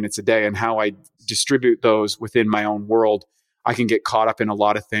 attention units a day, and how I distribute those within my own world, I can get caught up in a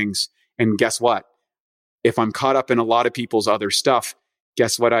lot of things. And guess what? If I'm caught up in a lot of people's other stuff,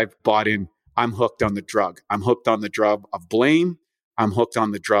 guess what I've bought in? I'm hooked on the drug. I'm hooked on the drug of blame. I'm hooked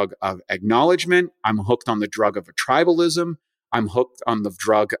on the drug of acknowledgement. I'm hooked on the drug of a tribalism. I'm hooked on the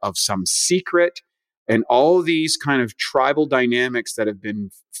drug of some secret. And all these kind of tribal dynamics that have been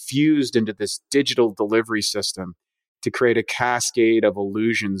fused into this digital delivery system to create a cascade of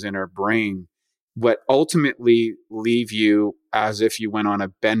illusions in our brain, what ultimately leave you as if you went on a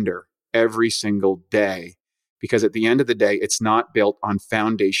bender every single day. Because at the end of the day, it's not built on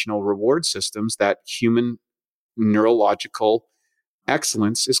foundational reward systems that human neurological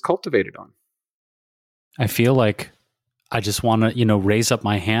excellence is cultivated on. I feel like I just want to, raise up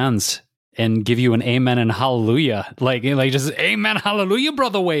my hands and give you an amen and hallelujah. Like just amen, hallelujah,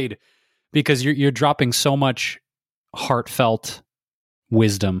 Brother Wade. Because you're dropping so much heartfelt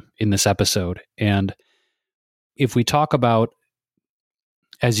wisdom in this episode. And if we talk about,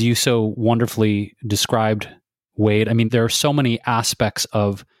 as you so wonderfully described, Wade, I mean, there are so many aspects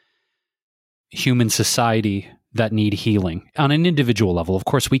of human society that need healing on an individual level. Of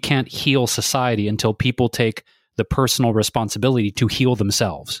course, we can't heal society until people take the personal responsibility to heal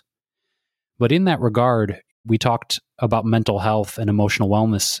themselves. But in that regard, we talked about mental health and emotional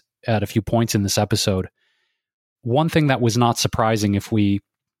wellness at a few points in this episode. One thing that was not surprising if we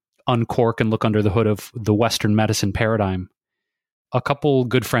uncork and look under the hood of the Western medicine paradigm, a couple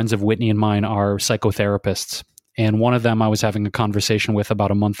good friends of Whitney and mine are psychotherapists. And one of them I was having a conversation with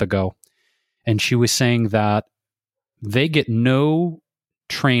about a month ago. And she was saying that they get no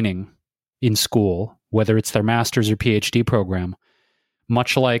training in school, whether it's their master's or PhD program,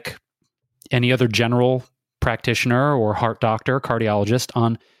 much like any other general practitioner or heart doctor, cardiologist,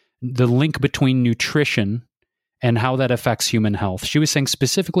 on the link between nutrition and how that affects human health. She was saying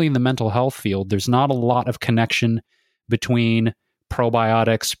specifically in the mental health field, there's not a lot of connection between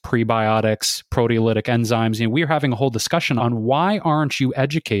probiotics, prebiotics, proteolytic enzymes. We're having a whole discussion on why aren't you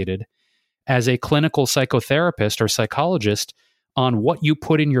educated as a clinical psychotherapist or psychologist on what you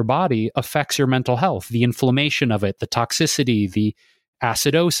put in your body affects your mental health, the inflammation of it, the toxicity, the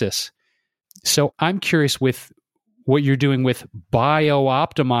acidosis. So I'm curious with what you're doing with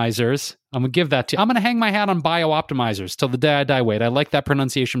BiOptimizers. I'm going to give that to you. I'm going to hang my hat on BiOptimizers till the day I die, Wade. I like that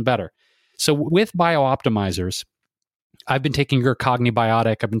pronunciation better. So with BiOptimizers, I've been taking your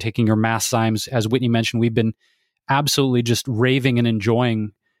Cognibiotic. I've been taking your Masszymes. As Whitney mentioned, we've been absolutely just raving and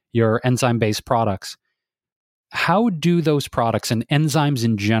enjoying your enzyme-based products. How do those products and enzymes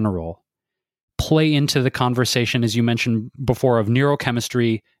in general play into the conversation, as you mentioned before, of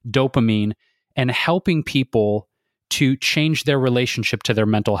neurochemistry, dopamine, and helping people to change their relationship to their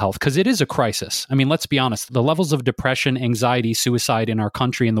mental health? Because it is a crisis. I mean, let's be honest. The levels of depression, anxiety, suicide in our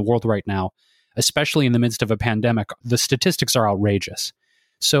country and the world right now, especially in the midst of a pandemic, the statistics are outrageous.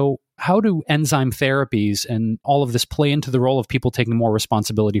 So how do enzyme therapies and all of this play into the role of people taking more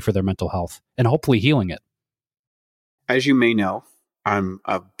responsibility for their mental health and hopefully healing it? As you may know, I'm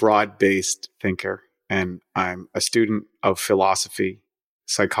a broad-based thinker, and I'm a student of philosophy,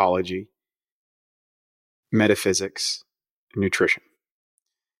 psychology, metaphysics, and nutrition.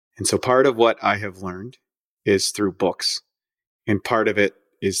 And so part of what I have learned is through books, and part of it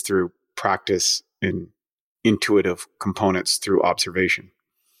is through practice and intuitive components through observation.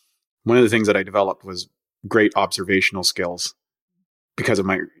 One of the things that I developed was great observational skills because of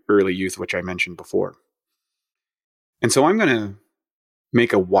my early youth, which I mentioned before. And so I'm going to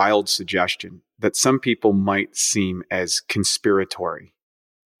make a wild suggestion that some people might seem as conspiratory.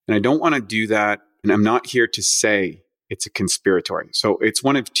 And I don't want to do that. And I'm not here to say it's a conspiratory. So it's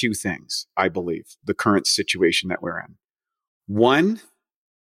one of two things, I believe, the current situation that we're in. One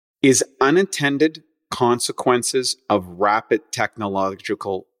is unintended consequences of rapid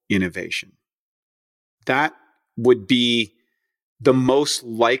technological innovation. That would be the most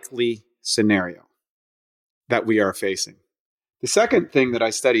likely scenario that we are facing. The second thing that I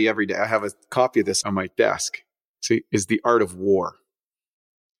study every day, I have a copy of this on my desk, is The Art of War,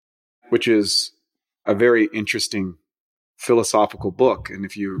 which is a very interesting philosophical book. And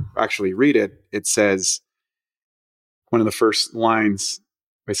if you actually read it, it says, one of the first lines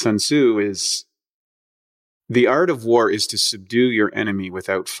by Sun Tzu is, "The art of war is to subdue your enemy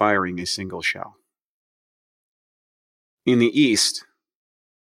without firing a single shell." In the East,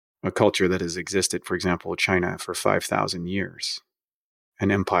 a culture that has existed, for example, China for 5,000 years,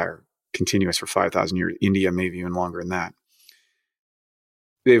 an empire continuous for 5,000 years, India maybe even longer than that.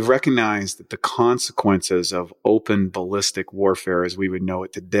 They've recognized that the consequences of open ballistic warfare as we would know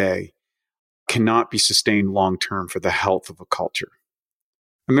it today cannot be sustained long-term for the health of a culture.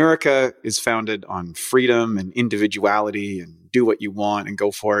 America is founded on freedom and individuality and do what you want and go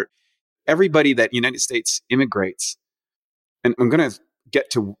for it. Everybody that United States immigrates, and I'm going to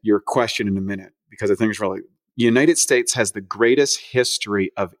get to your question in a minute because I think it's really, the United States has the greatest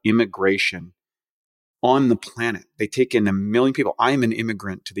history of immigration on the planet. They take in 1 million people. I am an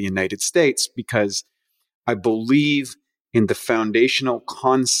immigrant to the United States because I believe in the foundational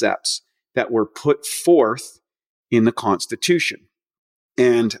concepts that were put forth in the Constitution.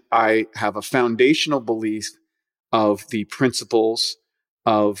 And I have a foundational belief of the principles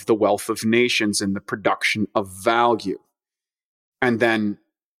of the wealth of nations and the production of value. And then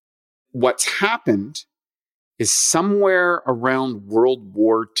what's happened is somewhere around World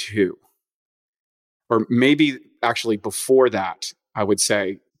War II, or maybe actually before that, I would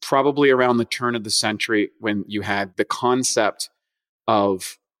say, probably around the turn of the century when you had the concept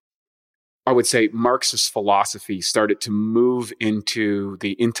of, I would say, Marxist philosophy started to move into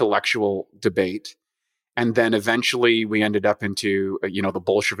the intellectual debate. And then eventually we ended up into, the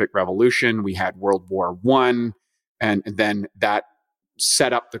Bolshevik Revolution. We had World War I, and then that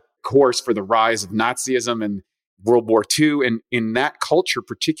set up the course for the rise of Nazism and World War II. And in that culture,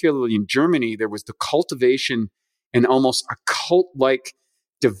 particularly in Germany, there was the cultivation and almost a cult-like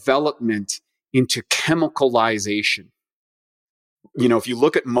development into chemicalization. If you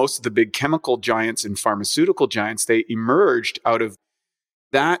look at most of the big chemical giants and pharmaceutical giants, they emerged out of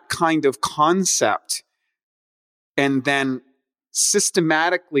that kind of concept. And then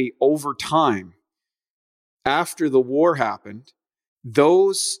systematically over time, after the war happened,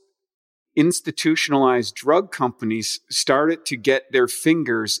 those institutionalized drug companies started to get their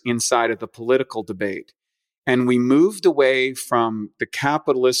fingers inside of the political debate. And we moved away from the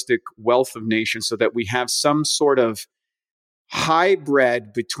capitalistic wealth of nations so that we have some sort of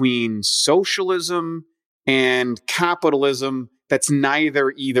hybrid between socialism and capitalism that's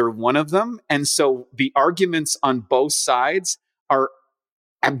neither either one of them. And so the arguments on both sides are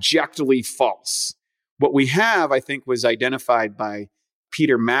abjectly false. What we have, I think, was identified by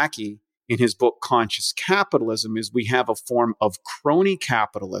Peter Mackey in his book, Conscious Capitalism, is we have a form of crony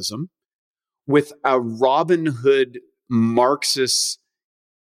capitalism with a Robin Hood Marxist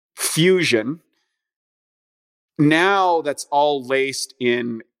fusion. Now that's all laced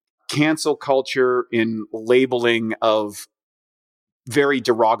in cancel culture, in labeling of very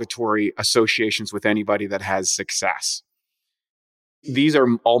derogatory associations with anybody that has success. These are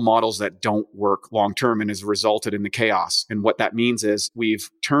all models that don't work long-term and has resulted in the chaos. And what that means is we've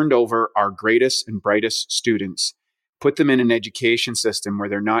turned over our greatest and brightest students, put them in an education system where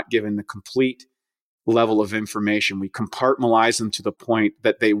they're not given the complete level of information. We compartmentalize them to the point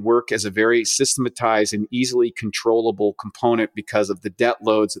that they work as a very systematized and easily controllable component because of the debt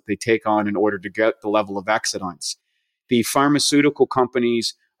loads that they take on in order to get the level of excellence. The pharmaceutical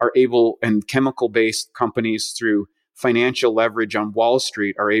companies are able, and chemical-based companies through financial leverage on Wall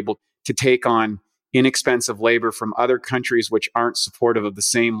Street are able to take on inexpensive labor from other countries which aren't supportive of the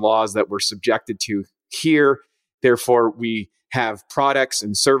same laws that we're subjected to here. Therefore, we have products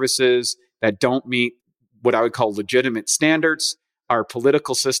and services that don't meet what I would call legitimate standards. Our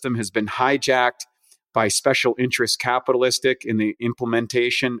political system has been hijacked by special interest capitalistic in the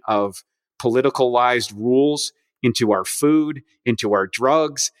implementation of politicalized rules into our food, into our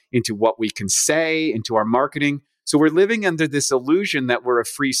drugs, into what we can say, into our marketing. So we're living under this illusion that we're a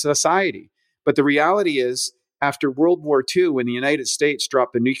free society. But the reality is, after World War II, when the United States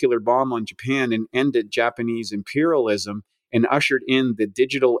dropped the nuclear bomb on Japan and ended Japanese imperialism and ushered in the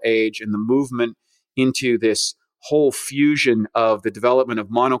digital age and the movement into this whole fusion of the development of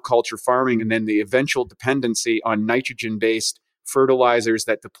monoculture farming and then the eventual dependency on nitrogen-based fertilizers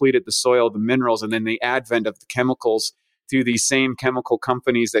that depleted the soil, the minerals, and then the advent of the chemicals through these same chemical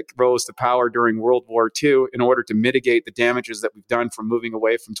companies that rose to power during World War II in order to mitigate the damages that we've done from moving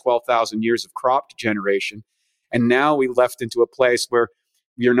away from 12,000 years of crop degeneration. And now we left into a place where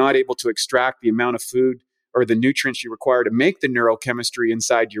you're not able to extract the amount of food or the nutrients you require to make the neurochemistry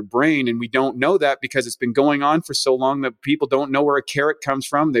inside your brain. And we don't know that because it's been going on for so long that people don't know where a carrot comes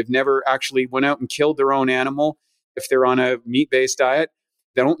from. They've never actually went out and killed their own animal. If they're on a meat-based diet,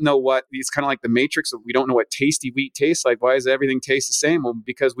 they don't know what, it's kind of like the Matrix. We don't know what tasty wheat tastes like. Why does everything taste the same? Well,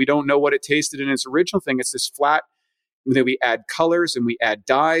 because we don't know what it tasted in its original thing. It's this flat, and then we add colors and we add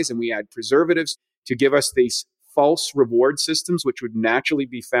dyes and we add preservatives to give us these false reward systems, which would naturally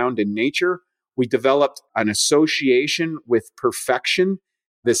be found in nature. We developed an association with perfection,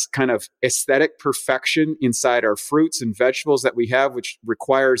 this kind of aesthetic perfection inside our fruits and vegetables that we have, which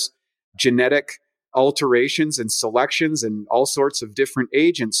requires genetic alterations and selections and all sorts of different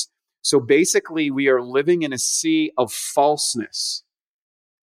agents. So basically, we are living in a sea of falseness.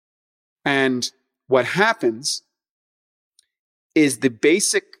 And what happens is the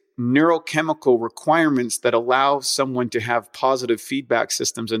basic neurochemical requirements that allow someone to have positive feedback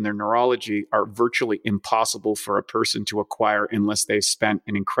systems in their neurology are virtually impossible for a person to acquire unless they've spent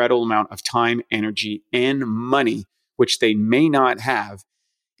an incredible amount of time, energy, and money, which they may not have,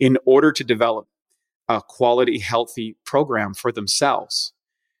 in order to develop a quality, healthy program for themselves.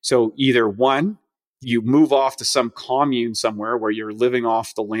 So either one, you move off to some commune somewhere where you're living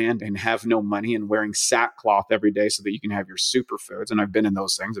off the land and have no money and wearing sackcloth every day so that you can have your superfoods. And I've been in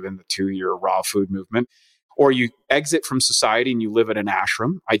those things. I've been in the 2-year raw food movement. Or you exit from society and you live at an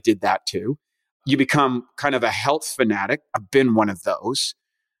ashram. I did that too. You become kind of a health fanatic. I've been one of those.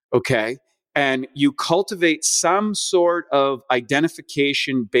 Okay. And you cultivate some sort of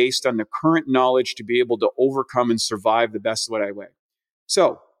identification based on the current knowledge to be able to overcome and survive the best way.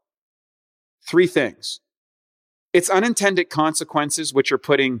 So, 3 things. It's unintended consequences, which are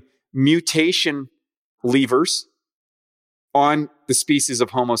putting mutation levers on the species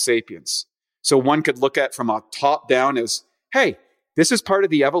of Homo sapiens. So one could look at from a top down as, hey, this is part of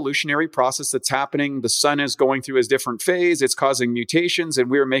the evolutionary process that's happening. The sun is going through a different phase. It's causing mutations,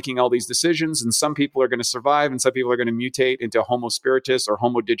 and we're making all these decisions. And some people are going to survive, and some people are going to mutate into Homo spiritus or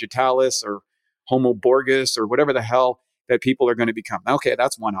Homo digitalis or Homo borgus or whatever the hell that people are going to become. Okay,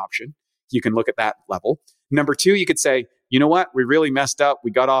 that's one option. You can look at that level. Number 2, you could say, you know what? We really messed up.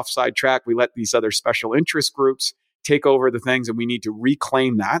 We got off sidetrack. We let these other special interest groups take over the things, and we need to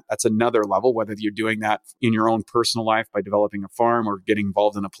reclaim that. That's another level, whether you're doing that in your own personal life by developing a farm or getting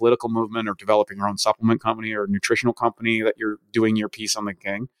involved in a political movement or developing your own supplement company or nutritional company that you're doing your piece on the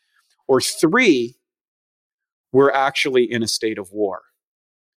gang. Or 3, we're actually in a state of war.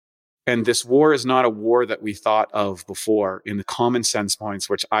 And this war is not a war that we thought of before in the common sense points,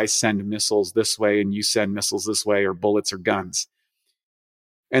 which I send missiles this way and you send missiles this way, or bullets or guns.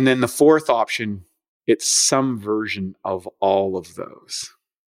 And then the 4th option, it's some version of all of those.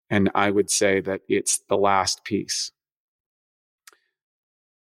 And I would say that it's the last piece.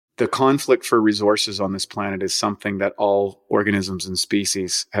 The conflict for resources on this planet is something that all organisms and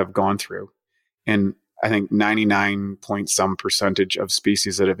species have gone through. And I think 99 point some percentage of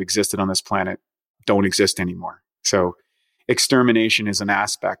species that have existed on this planet don't exist anymore. So extermination is an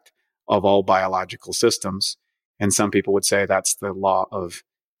aspect of all biological systems. And some people would say that's the law of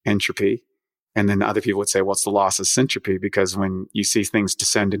entropy. And then other people would say, well, it's the law of syntropy, because when you see things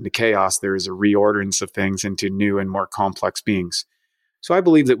descend into chaos, there is a reordinance of things into new and more complex beings. So I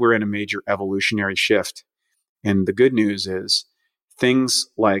believe that we're in a major evolutionary shift. And the good news is things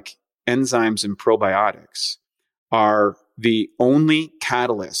like enzymes and probiotics are the only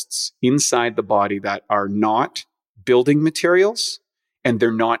catalysts inside the body that are not building materials and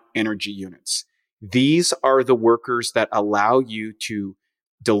they're not energy units. These are the workers that allow you to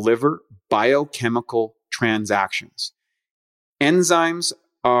deliver biochemical transactions. Enzymes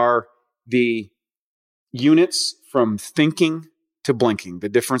are the units from thinking to blinking. The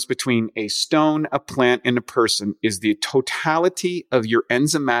difference between a stone, a plant, and a person is the totality of your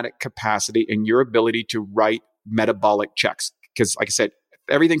enzymatic capacity and your ability to write metabolic checks. Because, like I said,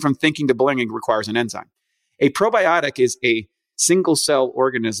 everything from thinking to blinking requires an enzyme. A probiotic is a single cell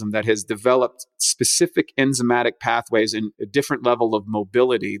organism that has developed specific enzymatic pathways in a different level of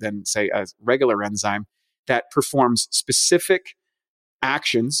mobility than, say, a regular enzyme that performs specific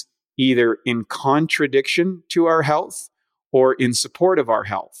actions either in contradiction to our health or in support of our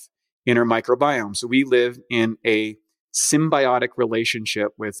health in our microbiome. So we live in a symbiotic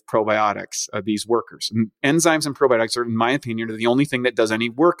relationship with probiotics, these workers. And enzymes and probiotics are, in my opinion, are the only thing that does any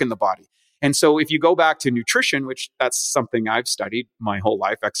work in the body. And so if you go back to nutrition, which that's something I've studied my whole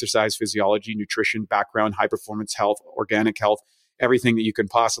life, exercise, physiology, nutrition, background, high performance health, organic health, everything that you can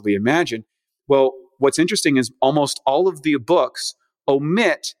possibly imagine. Well, what's interesting is almost all of the books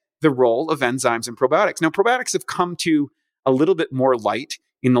omit the role of enzymes and probiotics. Now, probiotics have come to a little bit more light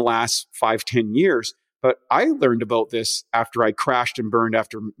in the last 5-10 years, but I learned about this after I crashed and burned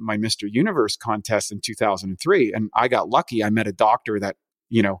after my Mr. Universe contest in 2003. And I got lucky. I met a doctor that,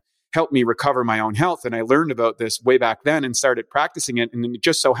 helped me recover my own health. And I learned about this way back then and started practicing it. And it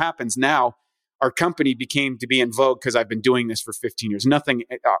just so happens now our company became to be in vogue because I've been doing this for 15 years.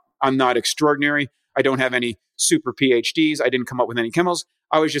 I'm not extraordinary. I don't have any super PhDs. I didn't come up with any chemicals.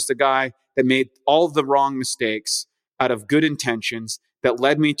 I was just a guy that made all of the wrong mistakes out of good intentions that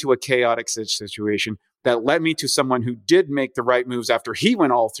led me to a chaotic situation, that led me to someone who did make the right moves after he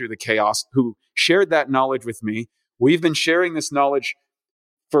went all through the chaos, who shared that knowledge with me. We've been sharing this knowledge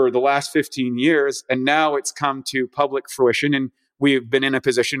for the last 15 years, and now it's come to public fruition. And we've been in a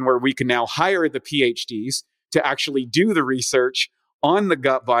position where we can now hire the PhDs to actually do the research on the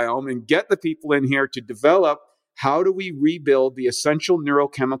gut biome and get the people in here to develop how do we rebuild the essential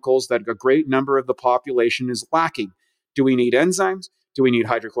neurochemicals that a great number of the population is lacking. Do we need enzymes? Do we need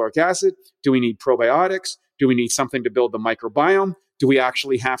hydrochloric acid? Do we need probiotics? Do we need something to build the microbiome? Do we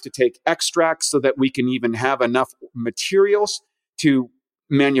actually have to take extracts so that we can even have enough materials to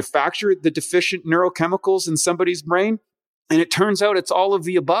manufacture the deficient neurochemicals in somebody's brain? And it turns out it's all of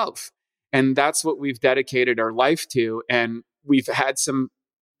the above. And that's what we've dedicated our life to. And we've had some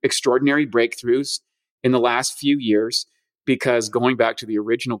extraordinary breakthroughs in the last few years, because going back to the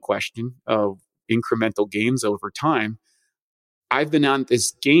original question of incremental gains over time, I've been on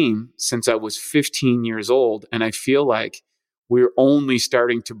this game since I was 15 years old. And I feel like we're only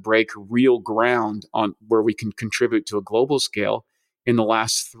starting to break real ground on where we can contribute to a global scale in the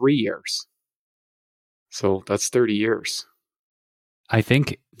last 3 years. So that's 30 years. I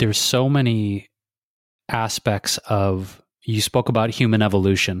think there's so many aspects of, you spoke about human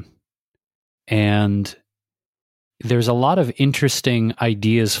evolution, and there's a lot of interesting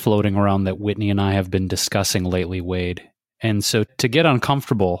ideas floating around that Whitney and I have been discussing lately, Wade. And so to get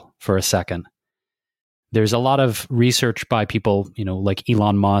uncomfortable for a second, there's a lot of research by people, like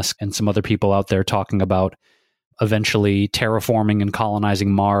Elon Musk and some other people out there talking about eventually terraforming and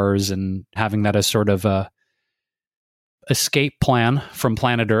colonizing Mars and having that as sort of a escape plan from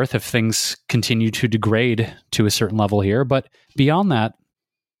planet Earth if things continue to degrade to a certain level here. But beyond that,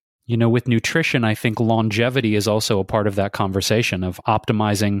 with nutrition, I think longevity is also a part of that conversation of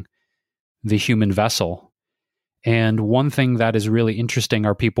optimizing the human vessel. And one thing that is really interesting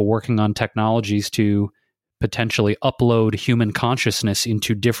are people working on technologies to potentially upload human consciousness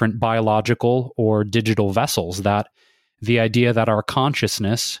into different biological or digital vessels, that the idea that our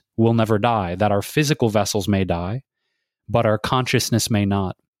consciousness will never die, that our physical vessels may die, but our consciousness may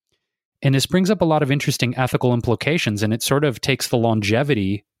not. And this brings up a lot of interesting ethical implications, and it sort of takes the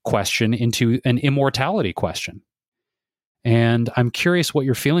longevity question into an immortality question. And I'm curious what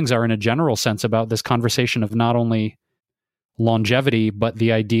your feelings are in a general sense about this conversation of not only longevity, but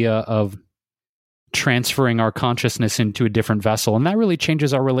the idea of transferring our consciousness into a different vessel. And that really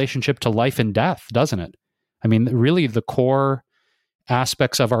changes our relationship to life and death, doesn't it? I mean, really the core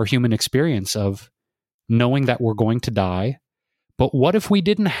aspects of our human experience of knowing that we're going to die. But what if we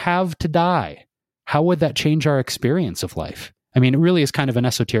didn't have to die? How would that change our experience of life? I mean, it really is kind of an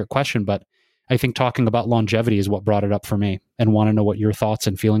esoteric question, but I think talking about longevity is what brought it up for me, and want to know what your thoughts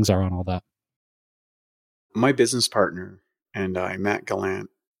and feelings are on all that. My business partner and I, Matt Gallant,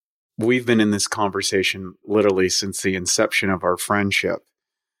 we've been in this conversation literally since the inception of our friendship,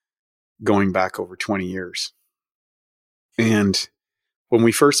 going back over 20 years. And when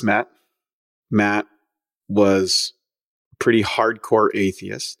we first met, Matt was a pretty hardcore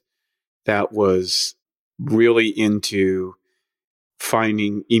atheist that was really into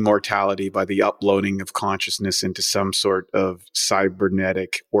finding immortality by the uploading of consciousness into some sort of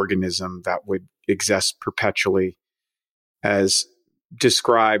cybernetic organism that would exist perpetually, as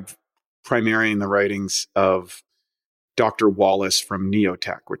described primarily in the writings of Dr. Wallace from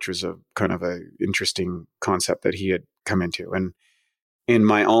Neotech, which was a kind of an interesting concept that he had come into. And in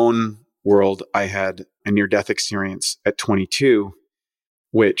my own world, I had a near-death experience at 22,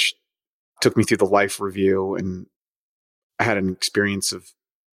 which took me through the life review, and I had an experience of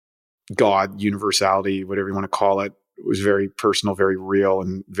God, universality, whatever you want to call it. It was very personal, very real,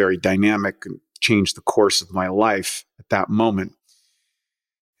 and very dynamic, and changed the course of my life at that moment.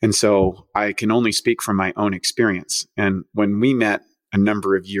 And so I can only speak from my own experience. And when we met a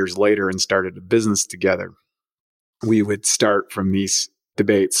number of years later and started a business together, we would start from these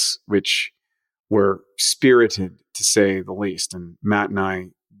debates, which were spirited to say the least. And Matt and I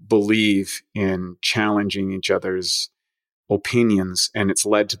believe in challenging each other's opinions, and it's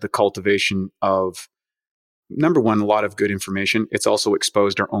led to the cultivation of, number one, a lot of good information. It's also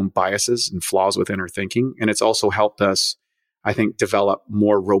exposed our own biases and flaws within our thinking, and it's also helped us, I think, develop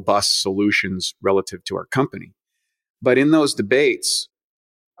more robust solutions relative to our company. But in those debates,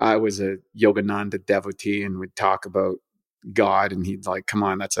 I was a Yogananda devotee and would talk about God, and he'd like, come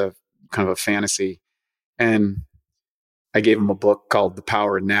on, that's a kind of a fantasy. And I gave him a book called The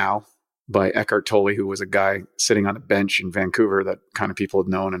Power Now by Eckhart Tolle, who was a guy sitting on a bench in Vancouver that kind of people had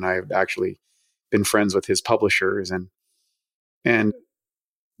known, and I had actually been friends with his publishers, and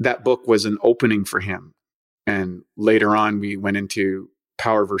that book was an opening for him. And later on, we went into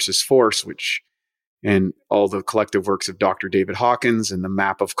Power versus Force, and all the collective works of Dr. David Hawkins and the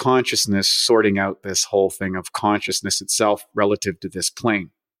map of consciousness, sorting out this whole thing of consciousness itself relative to this plane.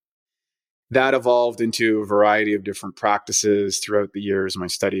 That evolved into a variety of different practices throughout the years, my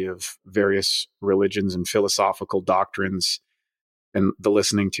study of various religions and philosophical doctrines, and the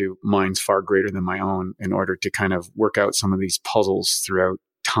listening to minds far greater than my own in order to kind of work out some of these puzzles throughout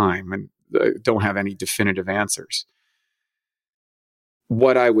time, and don't have any definitive answers.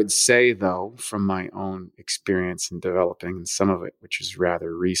 What I would say, though, from my own experience in developing, and some of it, which is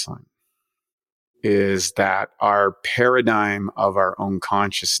rather recent, is that our paradigm of our own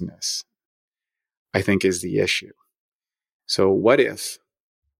consciousness, I think, is the issue. So what if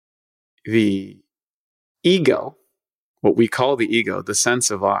the ego, what we call the ego, the sense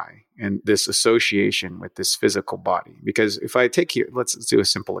of I, and this association with this physical body? Because if I take you, let's do a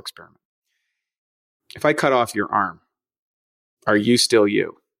simple experiment. If I cut off your arm, are you still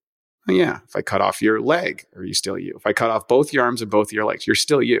you? Oh, yeah. If I cut off your leg, are you still you? If I cut off both your arms and both your legs, you're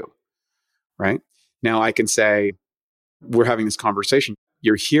still you, right? Now I can say, we're having this conversation.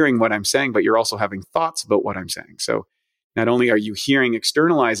 You're hearing what I'm saying, but you're also having thoughts about what I'm saying. So not only are you hearing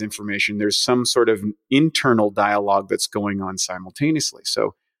externalized information, there's some sort of internal dialogue that's going on simultaneously.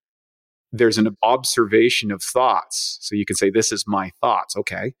 So there's an observation of thoughts. So you can say, this is my thoughts.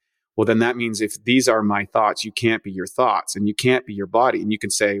 Okay. Well, then that means if these are my thoughts, you can't be your thoughts and you can't be your body. And you can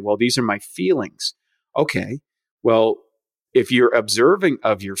say, well, these are my feelings. Okay. Well, if you're observing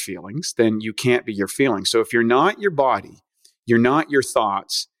of your feelings, then you can't be your feelings. So if you're not your body, you're not your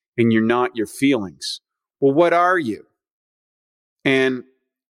thoughts, and you're not your feelings, well, what are you? And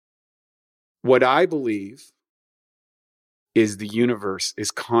what I believe is the universe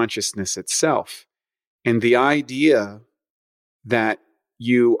is consciousness itself. And the idea that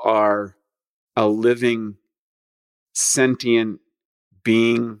you are a living, sentient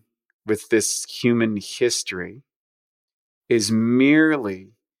being with this human history is merely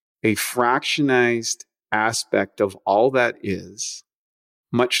a fractionized aspect of all that is,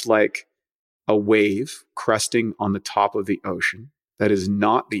 much like a wave cresting on the top of the ocean that is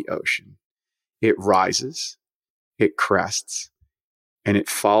not the ocean. It rises, it crests, and it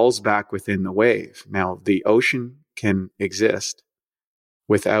falls back within the wave. Now, the ocean can exist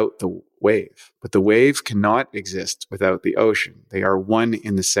without the wave, but the wave cannot exist without the ocean. They are one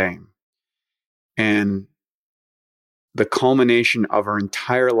in the same. And the culmination of our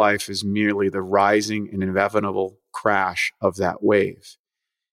entire life is merely the rising and inevitable crash of that wave.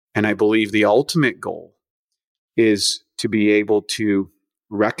 And I believe the ultimate goal is to be able to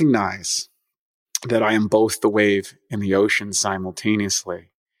recognize that I am both the wave and the ocean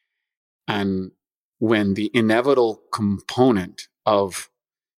simultaneously. And when the inevitable component of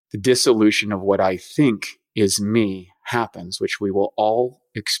the dissolution of what I think is me happens, which we will all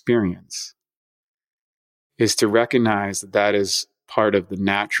experience, is to recognize that that is part of the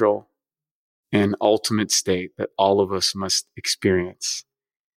natural and ultimate state that all of us must experience.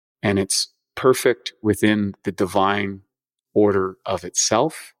 And it's perfect within the divine order of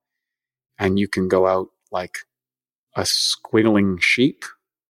itself. And you can go out like a squiggling sheep,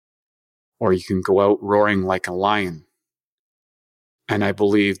 or you can go out roaring like a lion. And I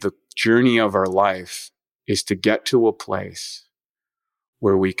believe the journey of our life is to get to a place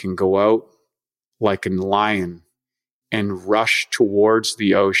where we can go out like a lion and rush towards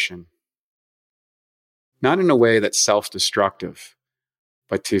the ocean, not in a way that's self-destructive,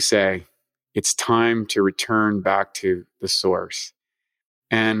 but to say, it's time to return back to the source.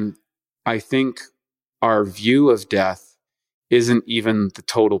 And I think our view of death isn't even the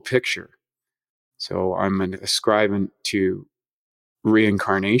total picture. So I'm an ascribant to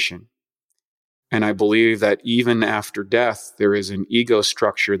reincarnation. And I believe that even after death, there is an ego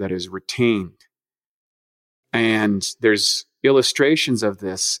structure that is retained. And there's illustrations of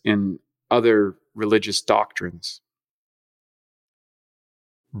this in other religious doctrines.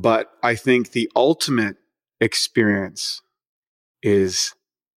 But I think the ultimate experience is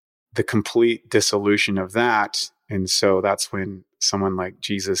the complete dissolution of that. And so that's when someone like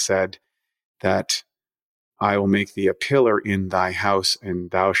Jesus said that I will make thee a pillar in thy house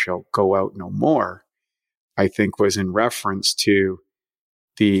and thou shalt go out no more, I think was in reference to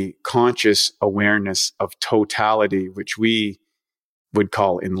the conscious awareness of totality, which we would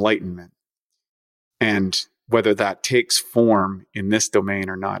call enlightenment. And whether that takes form in this domain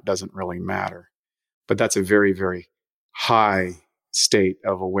or not doesn't really matter. But that's a very, very high state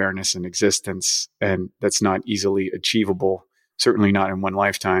of awareness and existence, and that's not easily achievable, certainly not in one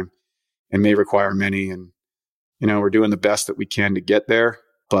lifetime. and may require many. And, we're doing the best that we can to get there,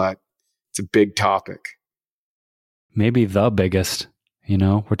 but it's a big topic. Maybe the biggest,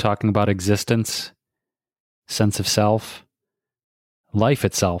 we're talking about existence, sense of self, life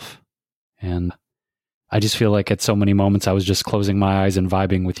itself. And I just feel like at so many moments I was just closing my eyes and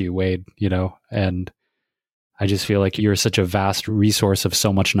vibing with you, Wade, and I just feel like you're such a vast resource of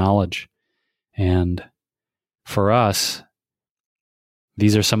so much knowledge. And for us,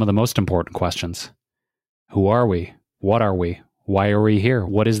 these are some of the most important questions. Who are we? What are we? Why are we here?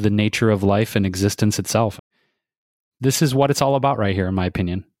 What is the nature of life and existence itself? This is what it's all about right here, in my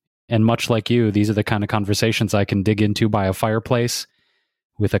opinion. And much like you, these are the kind of conversations I can dig into by a fireplace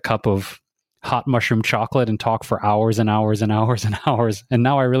with a cup of hot mushroom chocolate and talk for hours and hours and hours and hours. And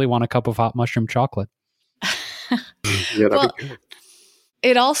now I really want a cup of hot mushroom chocolate. Yeah, well,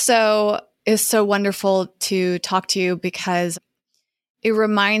 it also is so wonderful to talk to you because it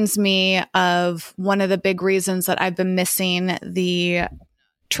reminds me of one of the big reasons that I've been missing the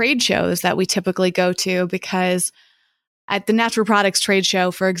trade shows that we typically go to, because at the Natural Products Trade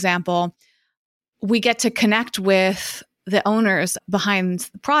Show, for example, we get to connect with the owners behind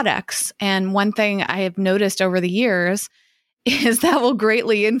the products. And one thing I have noticed over the years is that will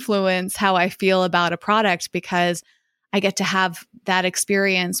greatly influence how I feel about a product, because I get to have that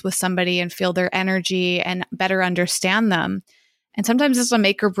experience with somebody and feel their energy and better understand them. And sometimes it's a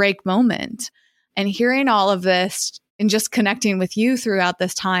make or break moment. And hearing all of this and just connecting with you throughout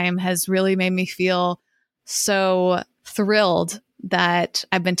this time has really made me feel so thrilled that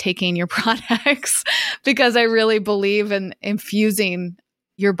I've been taking your products, because I really believe in infusing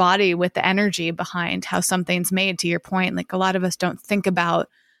your body with the energy behind how something's made. To your point, like a lot of us don't think about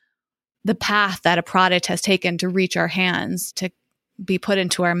the path that a product has taken to reach our hands, to be put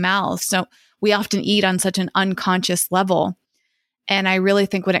into our mouths. So we often eat on such an unconscious level. And I really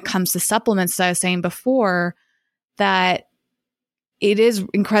think when it comes to supplements, as I was saying before, that it is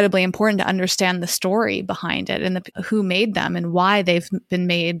incredibly important to understand the story behind it and who made them and why they've been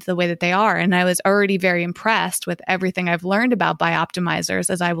made the way that they are. And I was already very impressed with everything I've learned about Bioptimizers,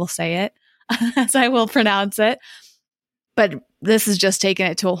 as I will say it, as I will pronounce it. But this has just taken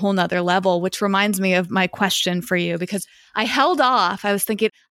it to a whole nother level, which reminds me of my question for you, because I held off. I was thinking,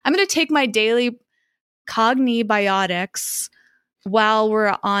 I'm going to take my daily Cognibiotics while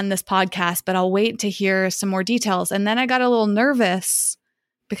we're on this podcast, but I'll wait to hear some more details. And then I got a little nervous,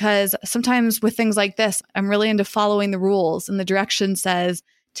 because sometimes with things like this, I'm really into following the rules, and the direction says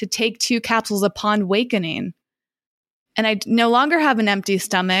to take 2 capsules upon wakening. And I no longer have an empty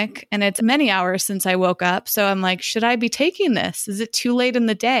stomach, and it's many hours since I woke up. So I'm like, should I be taking this? Is it too late in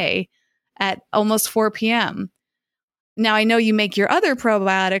the day at almost 4 p.m.? Now, I know you make your other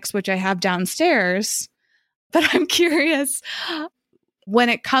probiotics, which I have downstairs, but I'm curious, when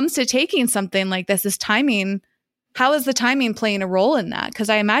it comes to taking something like this, is timing, how is the timing playing a role in that? Because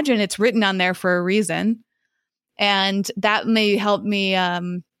I imagine it's written on there for a reason. And that may help me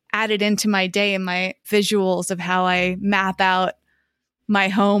add it into my day and my visuals of how I map out my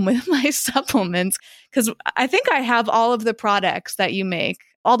home with my supplements. Because I think I have all of the products that you make,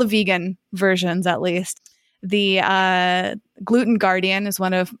 all the vegan versions at least. The Gluten Guardian is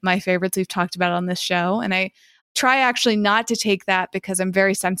one of my favorites we've talked about on this show. And I try actually not to take that because I'm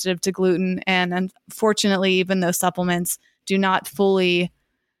very sensitive to gluten. And unfortunately, even those supplements do not fully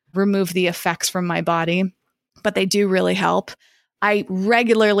remove the effects from my body, but they do really help. I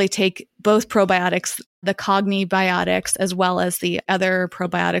regularly take both probiotics, the Cognibiotics, as well as the other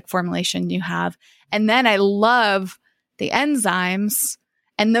probiotic formulation you have. And then I love the enzymes.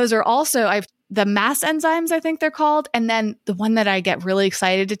 And those are also, the mass enzymes, I think they're called. And then the one that I get really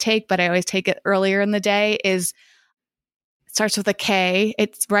excited to take, but I always take it earlier in the day, it starts with a K.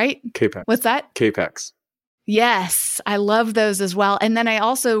 It's right? Capex. What's that? Capex. Yes, I love those as well. And then I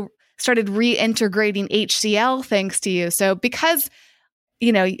also started reintegrating HCl thanks to you. So because,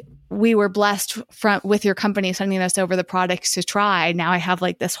 we were blessed with your company sending us over the products to try, now I have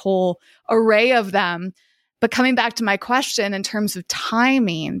like this whole array of them. But coming back to my question in terms of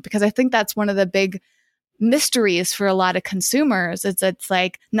timing, because I think that's one of the big mysteries for a lot of consumers, it's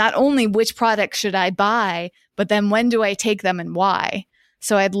like not only which product should I buy, but then when do I take them and why?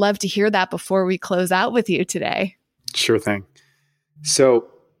 So I'd love to hear that before we close out with you today. Sure thing. So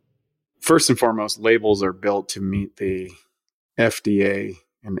first and foremost, labels are built to meet the FDA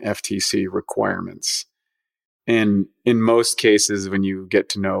and FTC requirements. And in most cases, when you get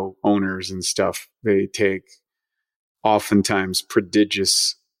to know owners and stuff, they take oftentimes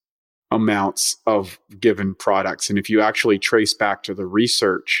prodigious amounts of given products. And if you actually trace back to the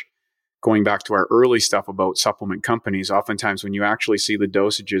research going back to our early stuff about supplement companies, oftentimes when you actually see the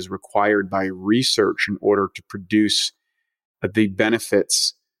dosages required by research in order to produce the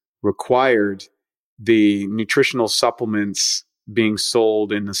benefits required, the nutritional supplements being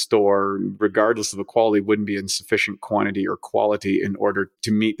sold in the store, regardless of the quality, wouldn't be in sufficient quantity or quality in order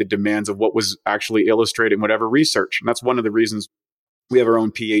to meet the demands of what was actually illustrated in whatever research. And that's one of the reasons we have our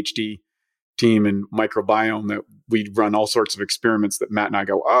own PhD team in microbiome, that we run all sorts of experiments that Matt and I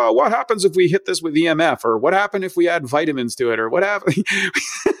go, oh, what happens if we hit this with EMF? Or what happened if we add vitamins to it? Or what happened?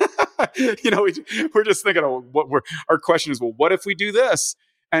 We're just thinking of our question is, well, what if we do this?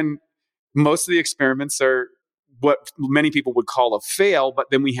 And most of the experiments are what many people would call a fail, but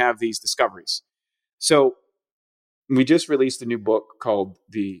then we have these discoveries. So we just released a new book called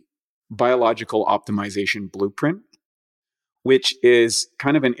The Biological Optimization Blueprint, which is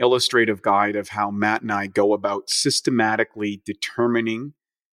kind of an illustrative guide of how Matt and I go about systematically determining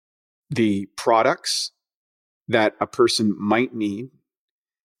the products that a person might need,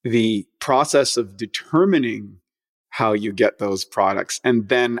 the process of determining how you get those products, and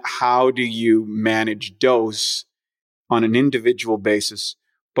then how do you manage dose on an individual basis,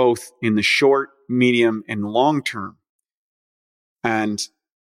 both in the short, medium, and long term. And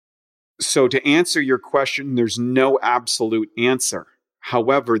so to answer your question, there's no absolute answer.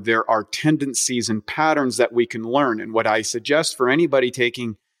 However, there are tendencies and patterns that we can learn. And what I suggest for anybody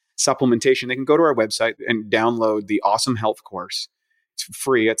taking supplementation, they can go to our website and download the Awesome Health course. It's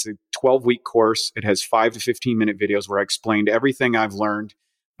free. It's a 12-week course. It has 5 to 15-minute videos where I explained everything I've learned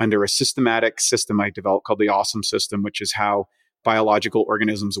under a systematic system I developed called the Awesome System, which is how biological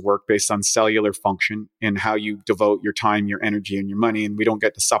organisms work based on cellular function and how you devote your time, your energy, and your money. And we don't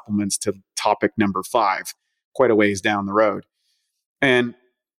get to supplements to topic number 5, quite a ways down the road. And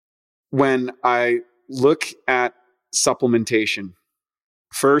when I look at supplementation,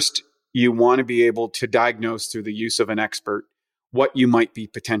 first, you want to be able to diagnose through the use of an expert what you might be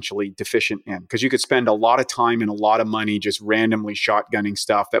potentially deficient in, because you could spend a lot of time and a lot of money just randomly shotgunning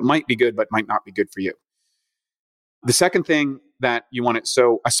stuff that might be good, but might not be good for you. The second thing that you want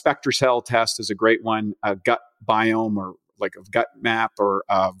so a SpectraCell test is a great one, a gut biome or like a gut map or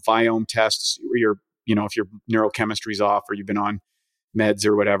a Viome test, where if your neurochemistry's off or you've been on meds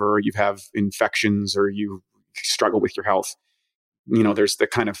or whatever, or you have infections or you struggle with your health. There's the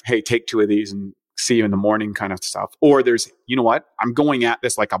kind of, hey, take 2 of these and see you in the morning kind of stuff. Or there's, I'm going at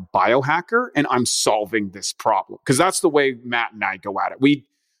this like a biohacker and I'm solving this problem. Because that's the way Matt and I go at it. We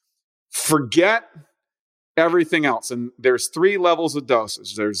forget everything else. And there's 3 levels of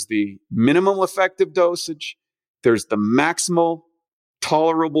dosage. There's the minimal effective dosage, there's the maximal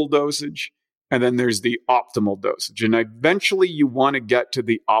tolerable dosage, and then there's the optimal dosage. And eventually you want to get to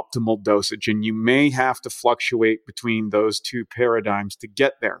the optimal dosage, and you may have to fluctuate between those 2 paradigms to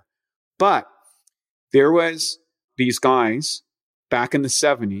get there. But there was these guys back in the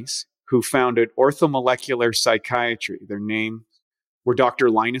 70s who founded orthomolecular psychiatry. Their name were Dr.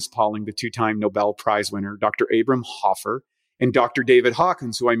 Linus Pauling, the 2-time Nobel Prize winner, Dr. Abram Hoffer, and Dr. David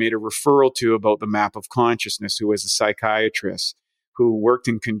Hawkins, who I made a referral to about the map of consciousness, who was a psychiatrist who worked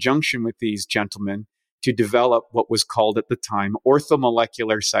in conjunction with these gentlemen to develop what was called at the time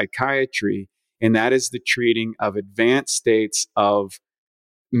orthomolecular psychiatry. And that is the treating of advanced states of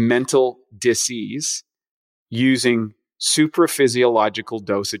mental disease using supraphysiological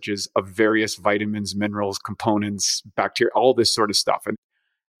dosages of various vitamins, minerals, components, bacteria, all this sort of stuff. And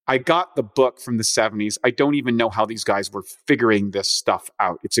I got the book from the 70s. I don't even know how these guys were figuring this stuff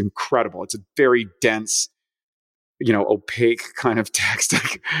out. It's incredible. It's a very dense, opaque kind of text.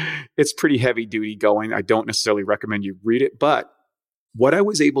 It's pretty heavy duty going. I don't necessarily recommend you read it. But what I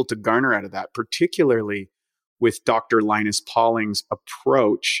was able to garner out of that, particularly with Dr. Linus Pauling's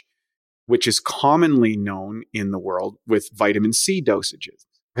approach, which is commonly known in the world with vitamin C dosages.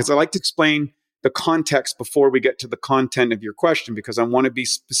 Because I like to explain the context before we get to the content of your question, because I want to be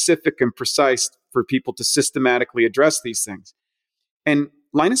specific and precise for people to systematically address these things. And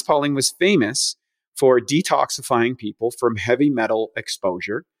Linus Pauling was famous for detoxifying people from heavy metal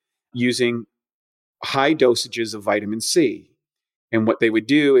exposure using high dosages of vitamin C. And what they would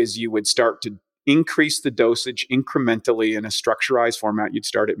do is you would start to increase the dosage incrementally in a structurized format. You'd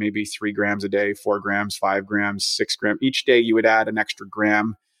start at maybe 3 grams a day, 4 grams, 5 grams, 6 grams. Each day you would add an extra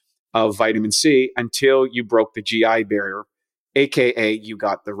gram of vitamin C until you broke the GI barrier, aka you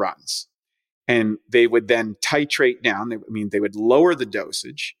got the runs. And they would then titrate down. They would lower the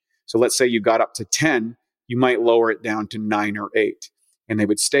dosage. So let's say you got up to 10, you might lower it down to 9 or 8. And they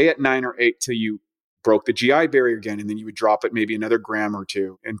would stay at 9 or 8 till you broke the GI barrier again. And then you would drop it maybe another gram or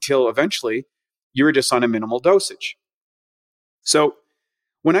 2 until eventually you were just on a minimal dosage. So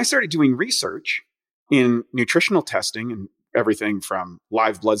When I started doing research in nutritional testing and everything from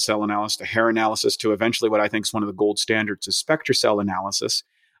live blood cell analysis to hair analysis to eventually what I think is one of the gold standards is SpectraCell analysis,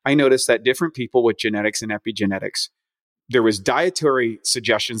 I noticed that different people with genetics and epigenetics, there was dietary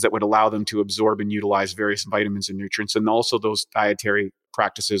suggestions that would allow them to absorb and utilize various vitamins and nutrients. And also those dietary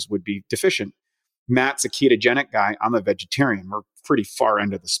practices would be deficient. Matt's a ketogenic guy. I'm a vegetarian. We're pretty far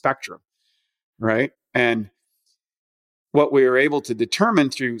end of the spectrum, right? And what we were able to determine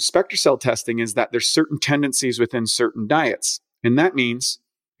through SpectraCell testing is that there's certain tendencies within certain diets. And that means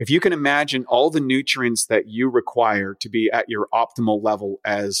if you can imagine all the nutrients that you require to be at your optimal level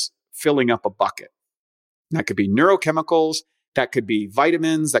as filling up a bucket. That could be neurochemicals, that could be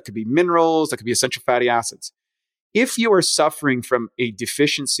vitamins, that could be minerals, that could be essential fatty acids. If you are suffering from a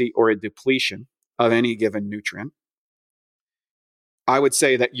deficiency or a depletion of any given nutrient, I would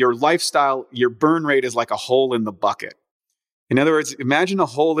say that your lifestyle, your burn rate is like a hole in the bucket. In other words, imagine a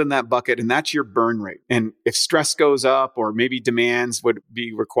hole in that bucket and that's your burn rate. And if stress goes up or maybe demands would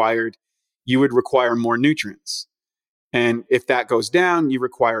be required, you would require more nutrients. And if that goes down, you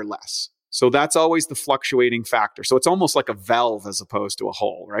require less. So that's always the fluctuating factor. So it's almost like a valve as opposed to a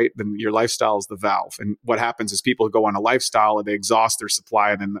hole, right? Then your lifestyle is the valve. And what happens is people go on a lifestyle and they exhaust their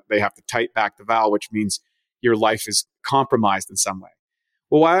supply and then they have to tighten back the valve, which means your life is compromised in some way.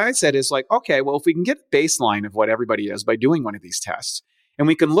 Well, what I said is like, okay, well, if we can get a baseline of what everybody is by doing one of these tests, and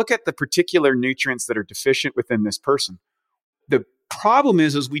we can look at the particular nutrients that are deficient within this person. The problem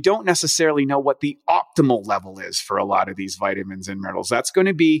is we don't necessarily know what the optimal level is for a lot of these vitamins and minerals. That's going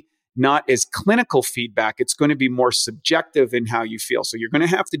to be not as clinical feedback. It's going to be more subjective in how you feel. So you're going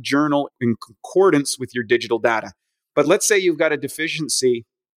to have to journal in concordance with your digital data. But let's say you've got a deficiency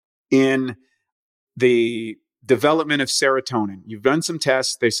in the development of serotonin. You've done some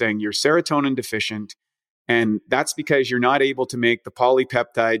tests. They're saying you're serotonin deficient. And that's because you're not able to make the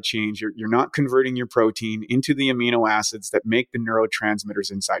polypeptide change. You're not converting your protein into the amino acids that make the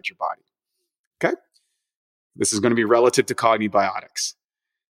neurotransmitters inside your body. Okay? This is going to be relative to cognibiotics.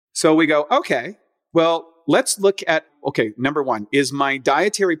 So we go, okay, well, let's look at, okay, number one, is my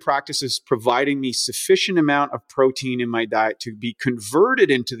dietary practices providing me sufficient amount of protein in my diet to be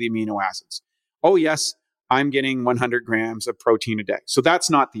converted into the amino acids? Oh, yes, I'm getting 100 grams of protein a day. So that's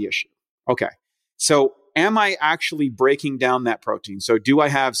not the issue. Okay. So am I actually breaking down that protein? So do I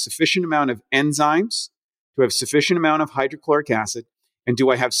have sufficient amount of enzymes? Do I have sufficient amount of hydrochloric acid? And do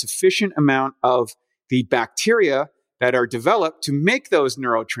I have sufficient amount of the bacteria that are developed to make those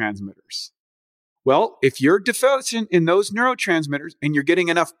neurotransmitters? Well, if you're deficient in those neurotransmitters and you're getting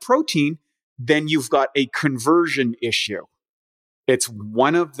enough protein, then you've got a conversion issue. It's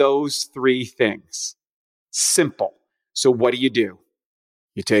one of those three things. Simple. So what do?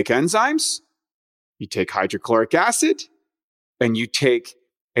 You take enzymes, you take hydrochloric acid, and you take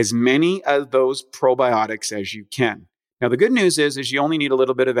as many of those probiotics as you can. Now, the good news is you only need a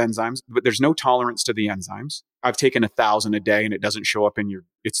little bit of enzymes, but there's no tolerance to the enzymes. I've taken 1,000 a day and it doesn't show up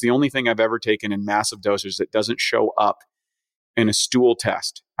it's the only thing I've ever taken in massive doses that doesn't show up in a stool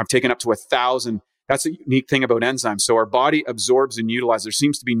test. I've taken up to 1,000. That's a unique thing about enzymes. So our body absorbs and utilizes. There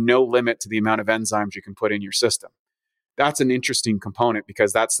seems to be no limit to the amount of enzymes you can put in your system. That's an interesting component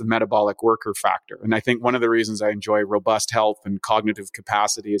because that's the metabolic worker factor. And I think one of the reasons I enjoy robust health and cognitive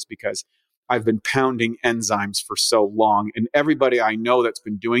capacity is because I've been pounding enzymes for so long. And everybody I know that's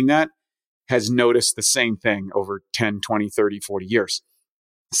been doing that has noticed the same thing over 10, 20, 30, 40 years.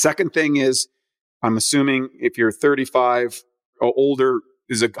 Second thing is, I'm assuming if you're 35 or older,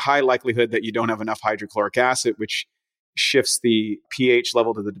 there's a high likelihood that you don't have enough hydrochloric acid, which shifts the pH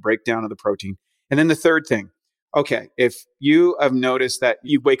level to the breakdown of the protein. And then the third thing, okay, if you have noticed that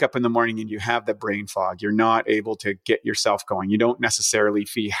you wake up in the morning and you have that brain fog, you're not able to get yourself going. You don't necessarily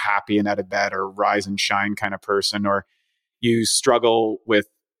feel happy and out of bed or rise and shine kind of person, or you struggle with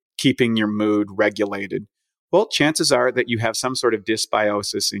keeping your mood regulated. Well, chances are that you have some sort of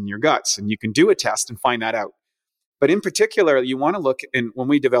dysbiosis in your guts, and you can do a test and find that out. But in particular, you want to look, and when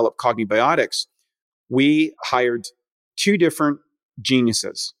we developed Cognibiotics, we hired two different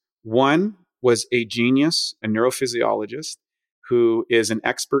geniuses. One was a genius, a neurophysiologist, who is an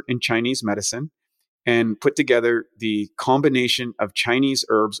expert in Chinese medicine and put together the combination of Chinese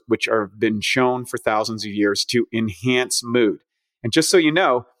herbs, which have been shown for thousands of years to enhance mood. And just so you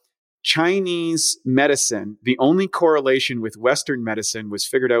know, Chinese medicine, the only correlation with Western medicine was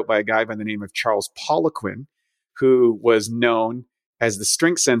figured out by a guy by the name of Charles Poliquin, who was known as the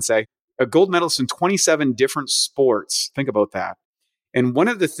strength sensei, a gold medalist in 27 different sports. Think about that. And one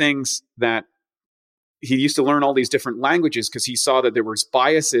of the things that he used to learn all these different languages because he saw that there was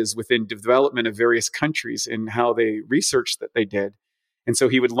biases within development of various countries in how they researched that they did. And so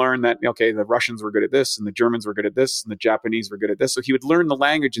he would learn that, okay, the Russians were good at this and the Germans were good at this and the Japanese were good at this. So he would learn the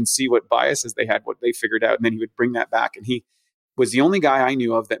language and see what biases they had, what they figured out. And then he would bring that back. And he was the only guy I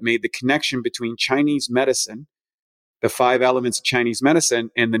knew of that made the connection between Chinese medicine, the 5 elements of Chinese medicine,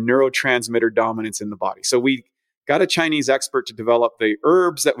 and the neurotransmitter dominance in the body. So we got a Chinese expert to develop the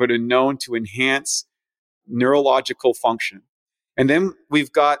herbs that were known to enhance neurological function. And then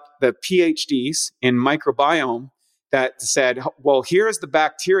we've got the PhDs in microbiome that said, well, here's the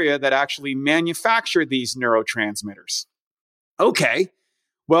bacteria that actually manufacture these neurotransmitters. Okay,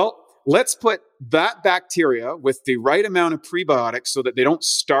 well, let's put that bacteria with the right amount of prebiotics so that they don't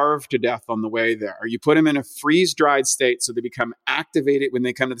starve to death on the way there. Or you put them in a freeze-dried state so they become activated when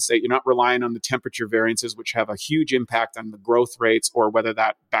they come to the state. You're not relying on the temperature variances, which have a huge impact on the growth rates or whether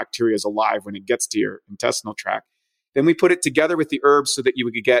that bacteria is alive when it gets to your intestinal tract. Then we put it together with the herbs so that you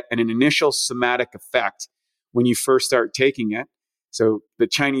would get an initial somatic effect when you first start taking it. So the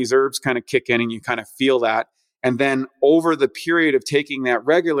Chinese herbs kind of kick in and you kind of feel that. And then over the period of taking that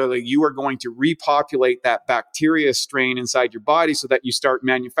regularly, you are going to repopulate that bacteria strain inside your body so that you start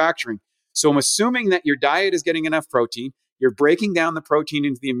manufacturing. So I'm assuming that your diet is getting enough protein. You're breaking down the protein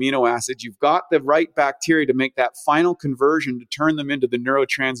into the amino acids. You've got the right bacteria to make that final conversion to turn them into the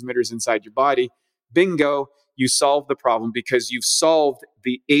neurotransmitters inside your body. Bingo, you solve the problem because you've solved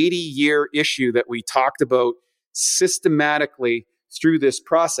the 80-year issue that we talked about systematically through this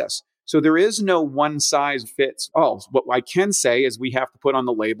process. So there is no one size fits all. What I can say is we have to put on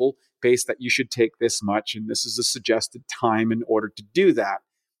the label based that you should take this much and this is a suggested time in order to do that.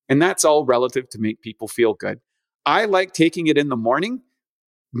 And that's all relative to make people feel good. I like taking it in the morning.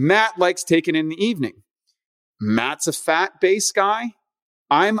 Matt likes taking it in the evening. Matt's a fat-based guy.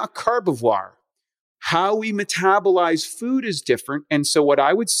 I'm a carbivore. How we metabolize food is different. And so what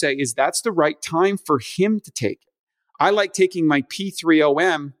I would say is that's the right time for him to take it. I like taking my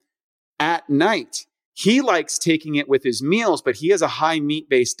P3OM at night. He likes taking it with his meals, but he has a high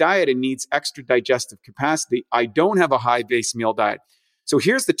meat-based diet and needs extra digestive capacity. I don't have a high-based meal diet. So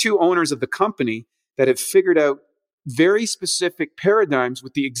here's the 2 owners of the company that have figured out very specific paradigms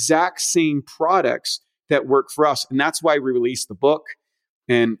with the exact same products that work for us. And that's why we released the book.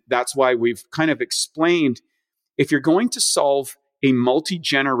 And that's why we've kind of explained, if you're going to solve a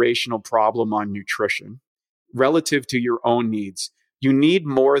multi-generational problem on nutrition relative to your own needs, you need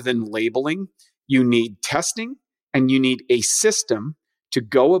more than labeling. You need testing and you need a system to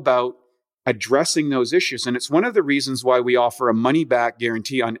go about addressing those issues. And it's one of the reasons why we offer a money-back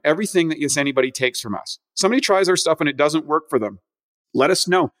guarantee on everything that anybody takes from us. Somebody tries our stuff and it doesn't work for them. Let us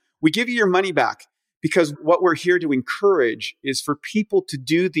know. We give you your money back. Because what we're here to encourage is for people to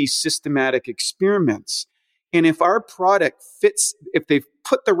do these systematic experiments. And if our product fits, if they've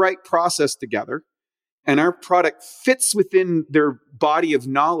put the right process together and our product fits within their body of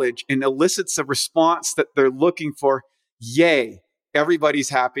knowledge and elicits a response that they're looking for, yay, everybody's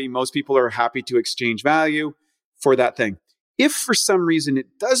happy. Most people are happy to exchange value for that thing. If for some reason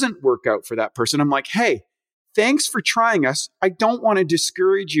it doesn't work out for that person, I'm like, hey, thanks for trying us. I don't want to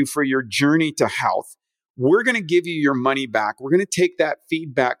discourage you for your journey to health. We're going to give you your money back. We're going to take that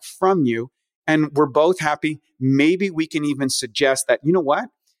feedback from you and we're both happy. Maybe we can even suggest that, you know what?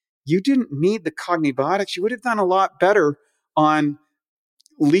 You didn't need the Cognibiotics. You would have done a lot better on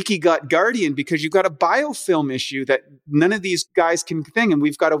Leaky Gut Guardian because you've got a biofilm issue that none of these guys can thing, and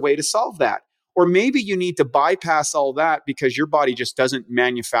we've got a way to solve that. Or maybe you need to bypass all that because your body just doesn't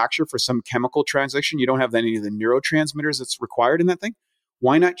manufacture for some chemical transition. You don't have any of the neurotransmitters that's required in that thing.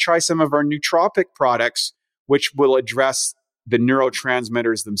 Why not try some of our nootropic products, which will address the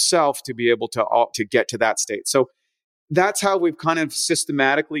neurotransmitters themselves to be able to get to that state? So that's how we've kind of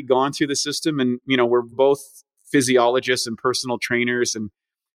systematically gone through the system. And, we're both physiologists and personal trainers and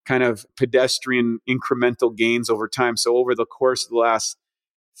kind of pedestrian incremental gains over time. So over the course of the last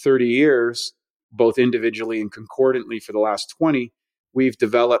 30 years, both individually and concordantly for the last 20, we've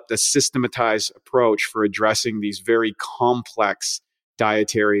developed a systematized approach for addressing these very complex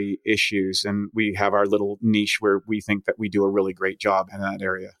dietary issues. And we have our little niche where we think that we do a really great job in that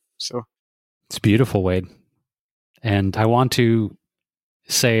area. So it's beautiful, Wade. And I want to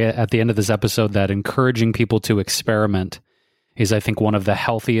say at the end of this episode that encouraging people to experiment is, I think, one of the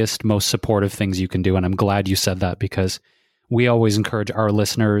healthiest, most supportive things you can do. And I'm glad you said that because we always encourage our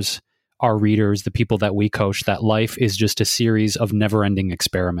listeners, our readers, the people that we coach, that life is just a series of never-ending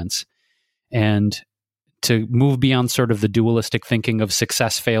experiments. And to move beyond sort of the dualistic thinking of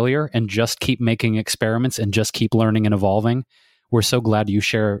success, failure, and just keep making experiments and just keep learning and evolving, we're so glad you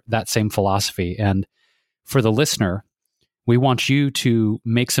share that same philosophy. And for the listener, We want you to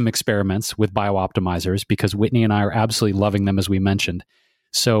make some experiments with BioOptimizers because Whitney and I are absolutely loving them, as we mentioned.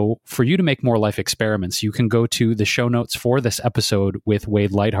 So for you to make more life experiments, you can go to the show notes for this episode with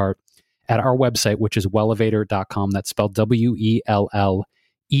Wade Lightheart at our website, which is wellevatr.com. That's spelled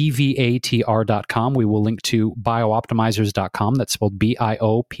WELLEVATR.com. We will link to biooptimizers.com. That's spelled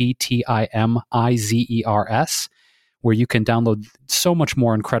BIOPTIMIZERS, where you can download so much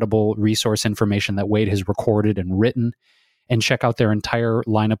more incredible resource information that Wade has recorded and written, and check out their entire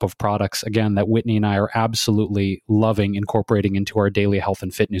lineup of products, again, that Whitney and I are absolutely loving incorporating into our daily health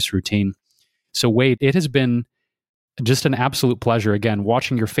and fitness routine. So Wade, it has been just an absolute pleasure, again,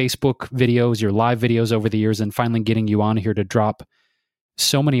 watching your Facebook videos, your live videos over the years, and finally getting you on here to drop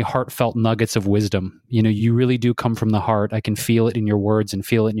so many heartfelt nuggets of wisdom. You know, you really do come from the heart. I can feel it in your words and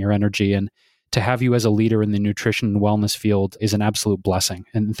feel it in your energy. And to have you as a leader in the nutrition and wellness field is an absolute blessing.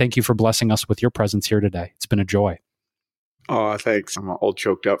 And thank you for blessing us with your presence here today. It's been a joy. Oh, thanks. I'm all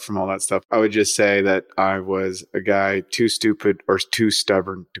choked up from all that stuff. I would just say that I was a guy too stupid or too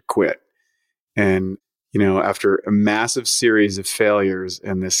stubborn to quit. And, you know, after a massive series of failures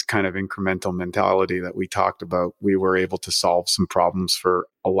and this kind of incremental mentality that we talked about, we were able to solve some problems for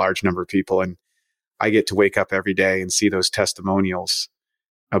a large number of people. And I get to wake up every day and see those testimonials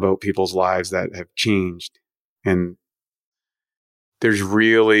about people's lives that have changed. And there's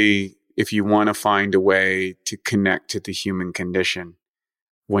really, if you want to find a way to connect to the human condition,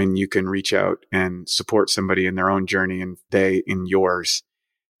 when you can reach out and support somebody in their own journey and they in yours,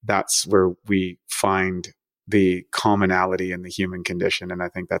 that's where we find the commonality in the human condition. And I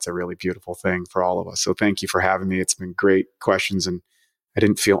think that's a really beautiful thing for all of us. So thank you for having me. It's been great questions, and I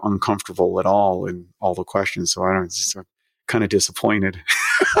didn't feel uncomfortable at all in all the questions. So I'm kind of disappointed.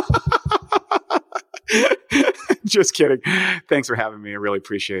 Just kidding. Thanks for having me. I really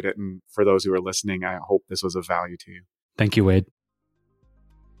appreciate it. And for those who are listening, I hope this was of value to you. Thank you, Wade.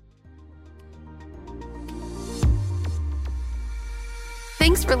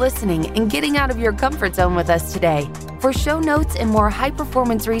 Thanks for listening and getting out of your comfort zone with us today. For show notes and more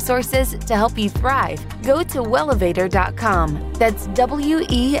high-performance resources to help you thrive, go to wellevatr.com. That's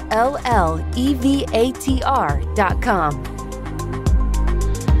WELLEVATR.com.